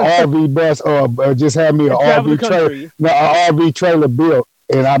 RV bus, or just have me an RV trailer. No, an RV trailer built,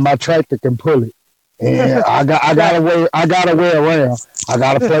 and my tractor can pull it. And I got a way around. I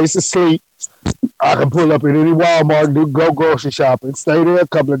got a place to sleep. I can pull up at any Walmart, go grocery shopping, stay there a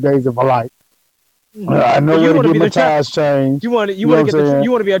couple of days if I like. I know where to get my tires changed. You want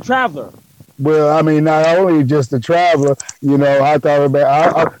to be a traveler. Well, I mean, not only just a traveler, I thought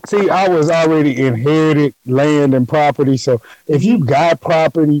about. I was already inherited land and property. So if you got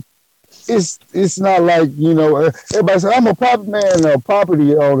property, it's not like everybody says I'm a property man. No,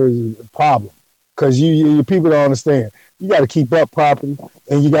 property owner is a problem because you people don't understand. You got to keep up property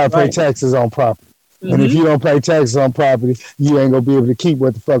and you got to pay taxes on property. Mm-hmm. And if you don't pay taxes on property, you ain't gonna be able to keep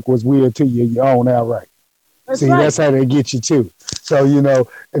what the fuck was willed to you. You own outright. That's how they get you too. So and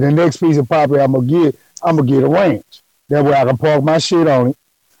the next piece of property I'm gonna get a ranch. That way I can park my shit on it.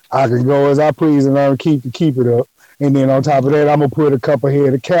 I can go as I please and learn keep it up. And then on top of that, I'm gonna put a couple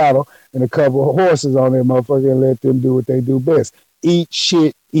head of cattle and a couple of horses on that motherfucker and let them do what they do best. Eat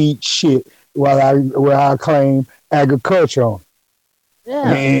shit. While I claim agriculture on it.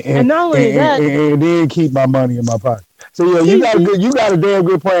 Yeah, and not only that, and then keep my money in my pocket. So yeah, you got a damn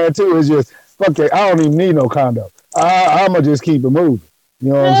good plan too. It's just fuck it. I don't even need no condo. I'ma just keep it moving.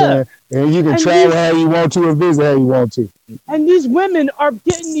 You know what I'm saying? And you can travel how you want to and visit how you want to. And these women are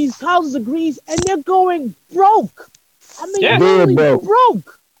getting these college degrees and they're going broke. I mean, they're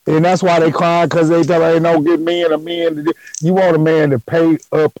broke. And that's why they crying, because they tell her, don't get men a man. You want a man to pay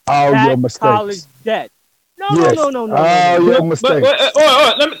up all your mistakes. College debt. No. All your mistakes.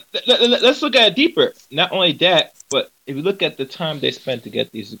 Let's look at it deeper. Not only that, but if you look at the time they spent to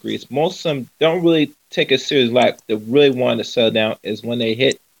get these degrees, most of them don't really take a serious life. They really want to settle down is when they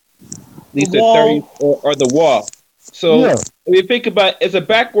hit at least the 30 or the wall. So if you think about it, it's a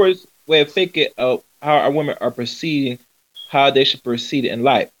backwards way of thinking of how our women are proceeding, how they should proceed in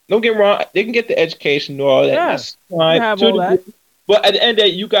life. Don't get me wrong, they can get the education and all that. That's fine. But at the end of the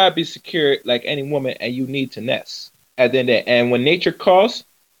day, you gotta be secure like any woman, and you need to nest at the end of the day. And when nature calls,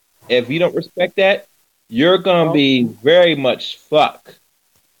 if you don't respect that, you're gonna be very much fucked.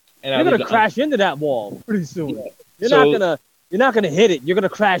 And you're gonna crash into that wall pretty soon. Yeah. You're not gonna hit it. You're gonna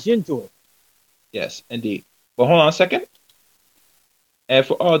crash into it. Yes, indeed. But hold on a second. And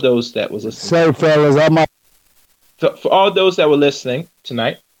for all those that was listening, for all those that were listening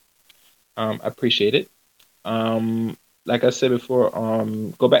tonight, I appreciate it. Like I said before,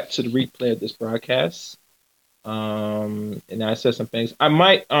 go back to the replay of this broadcast. And I said some things. I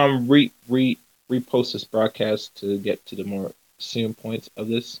might repost this broadcast to get to the more salient points of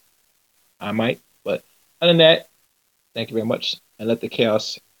this. I might, but other than that, thank you very much, and let the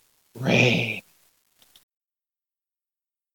chaos reign.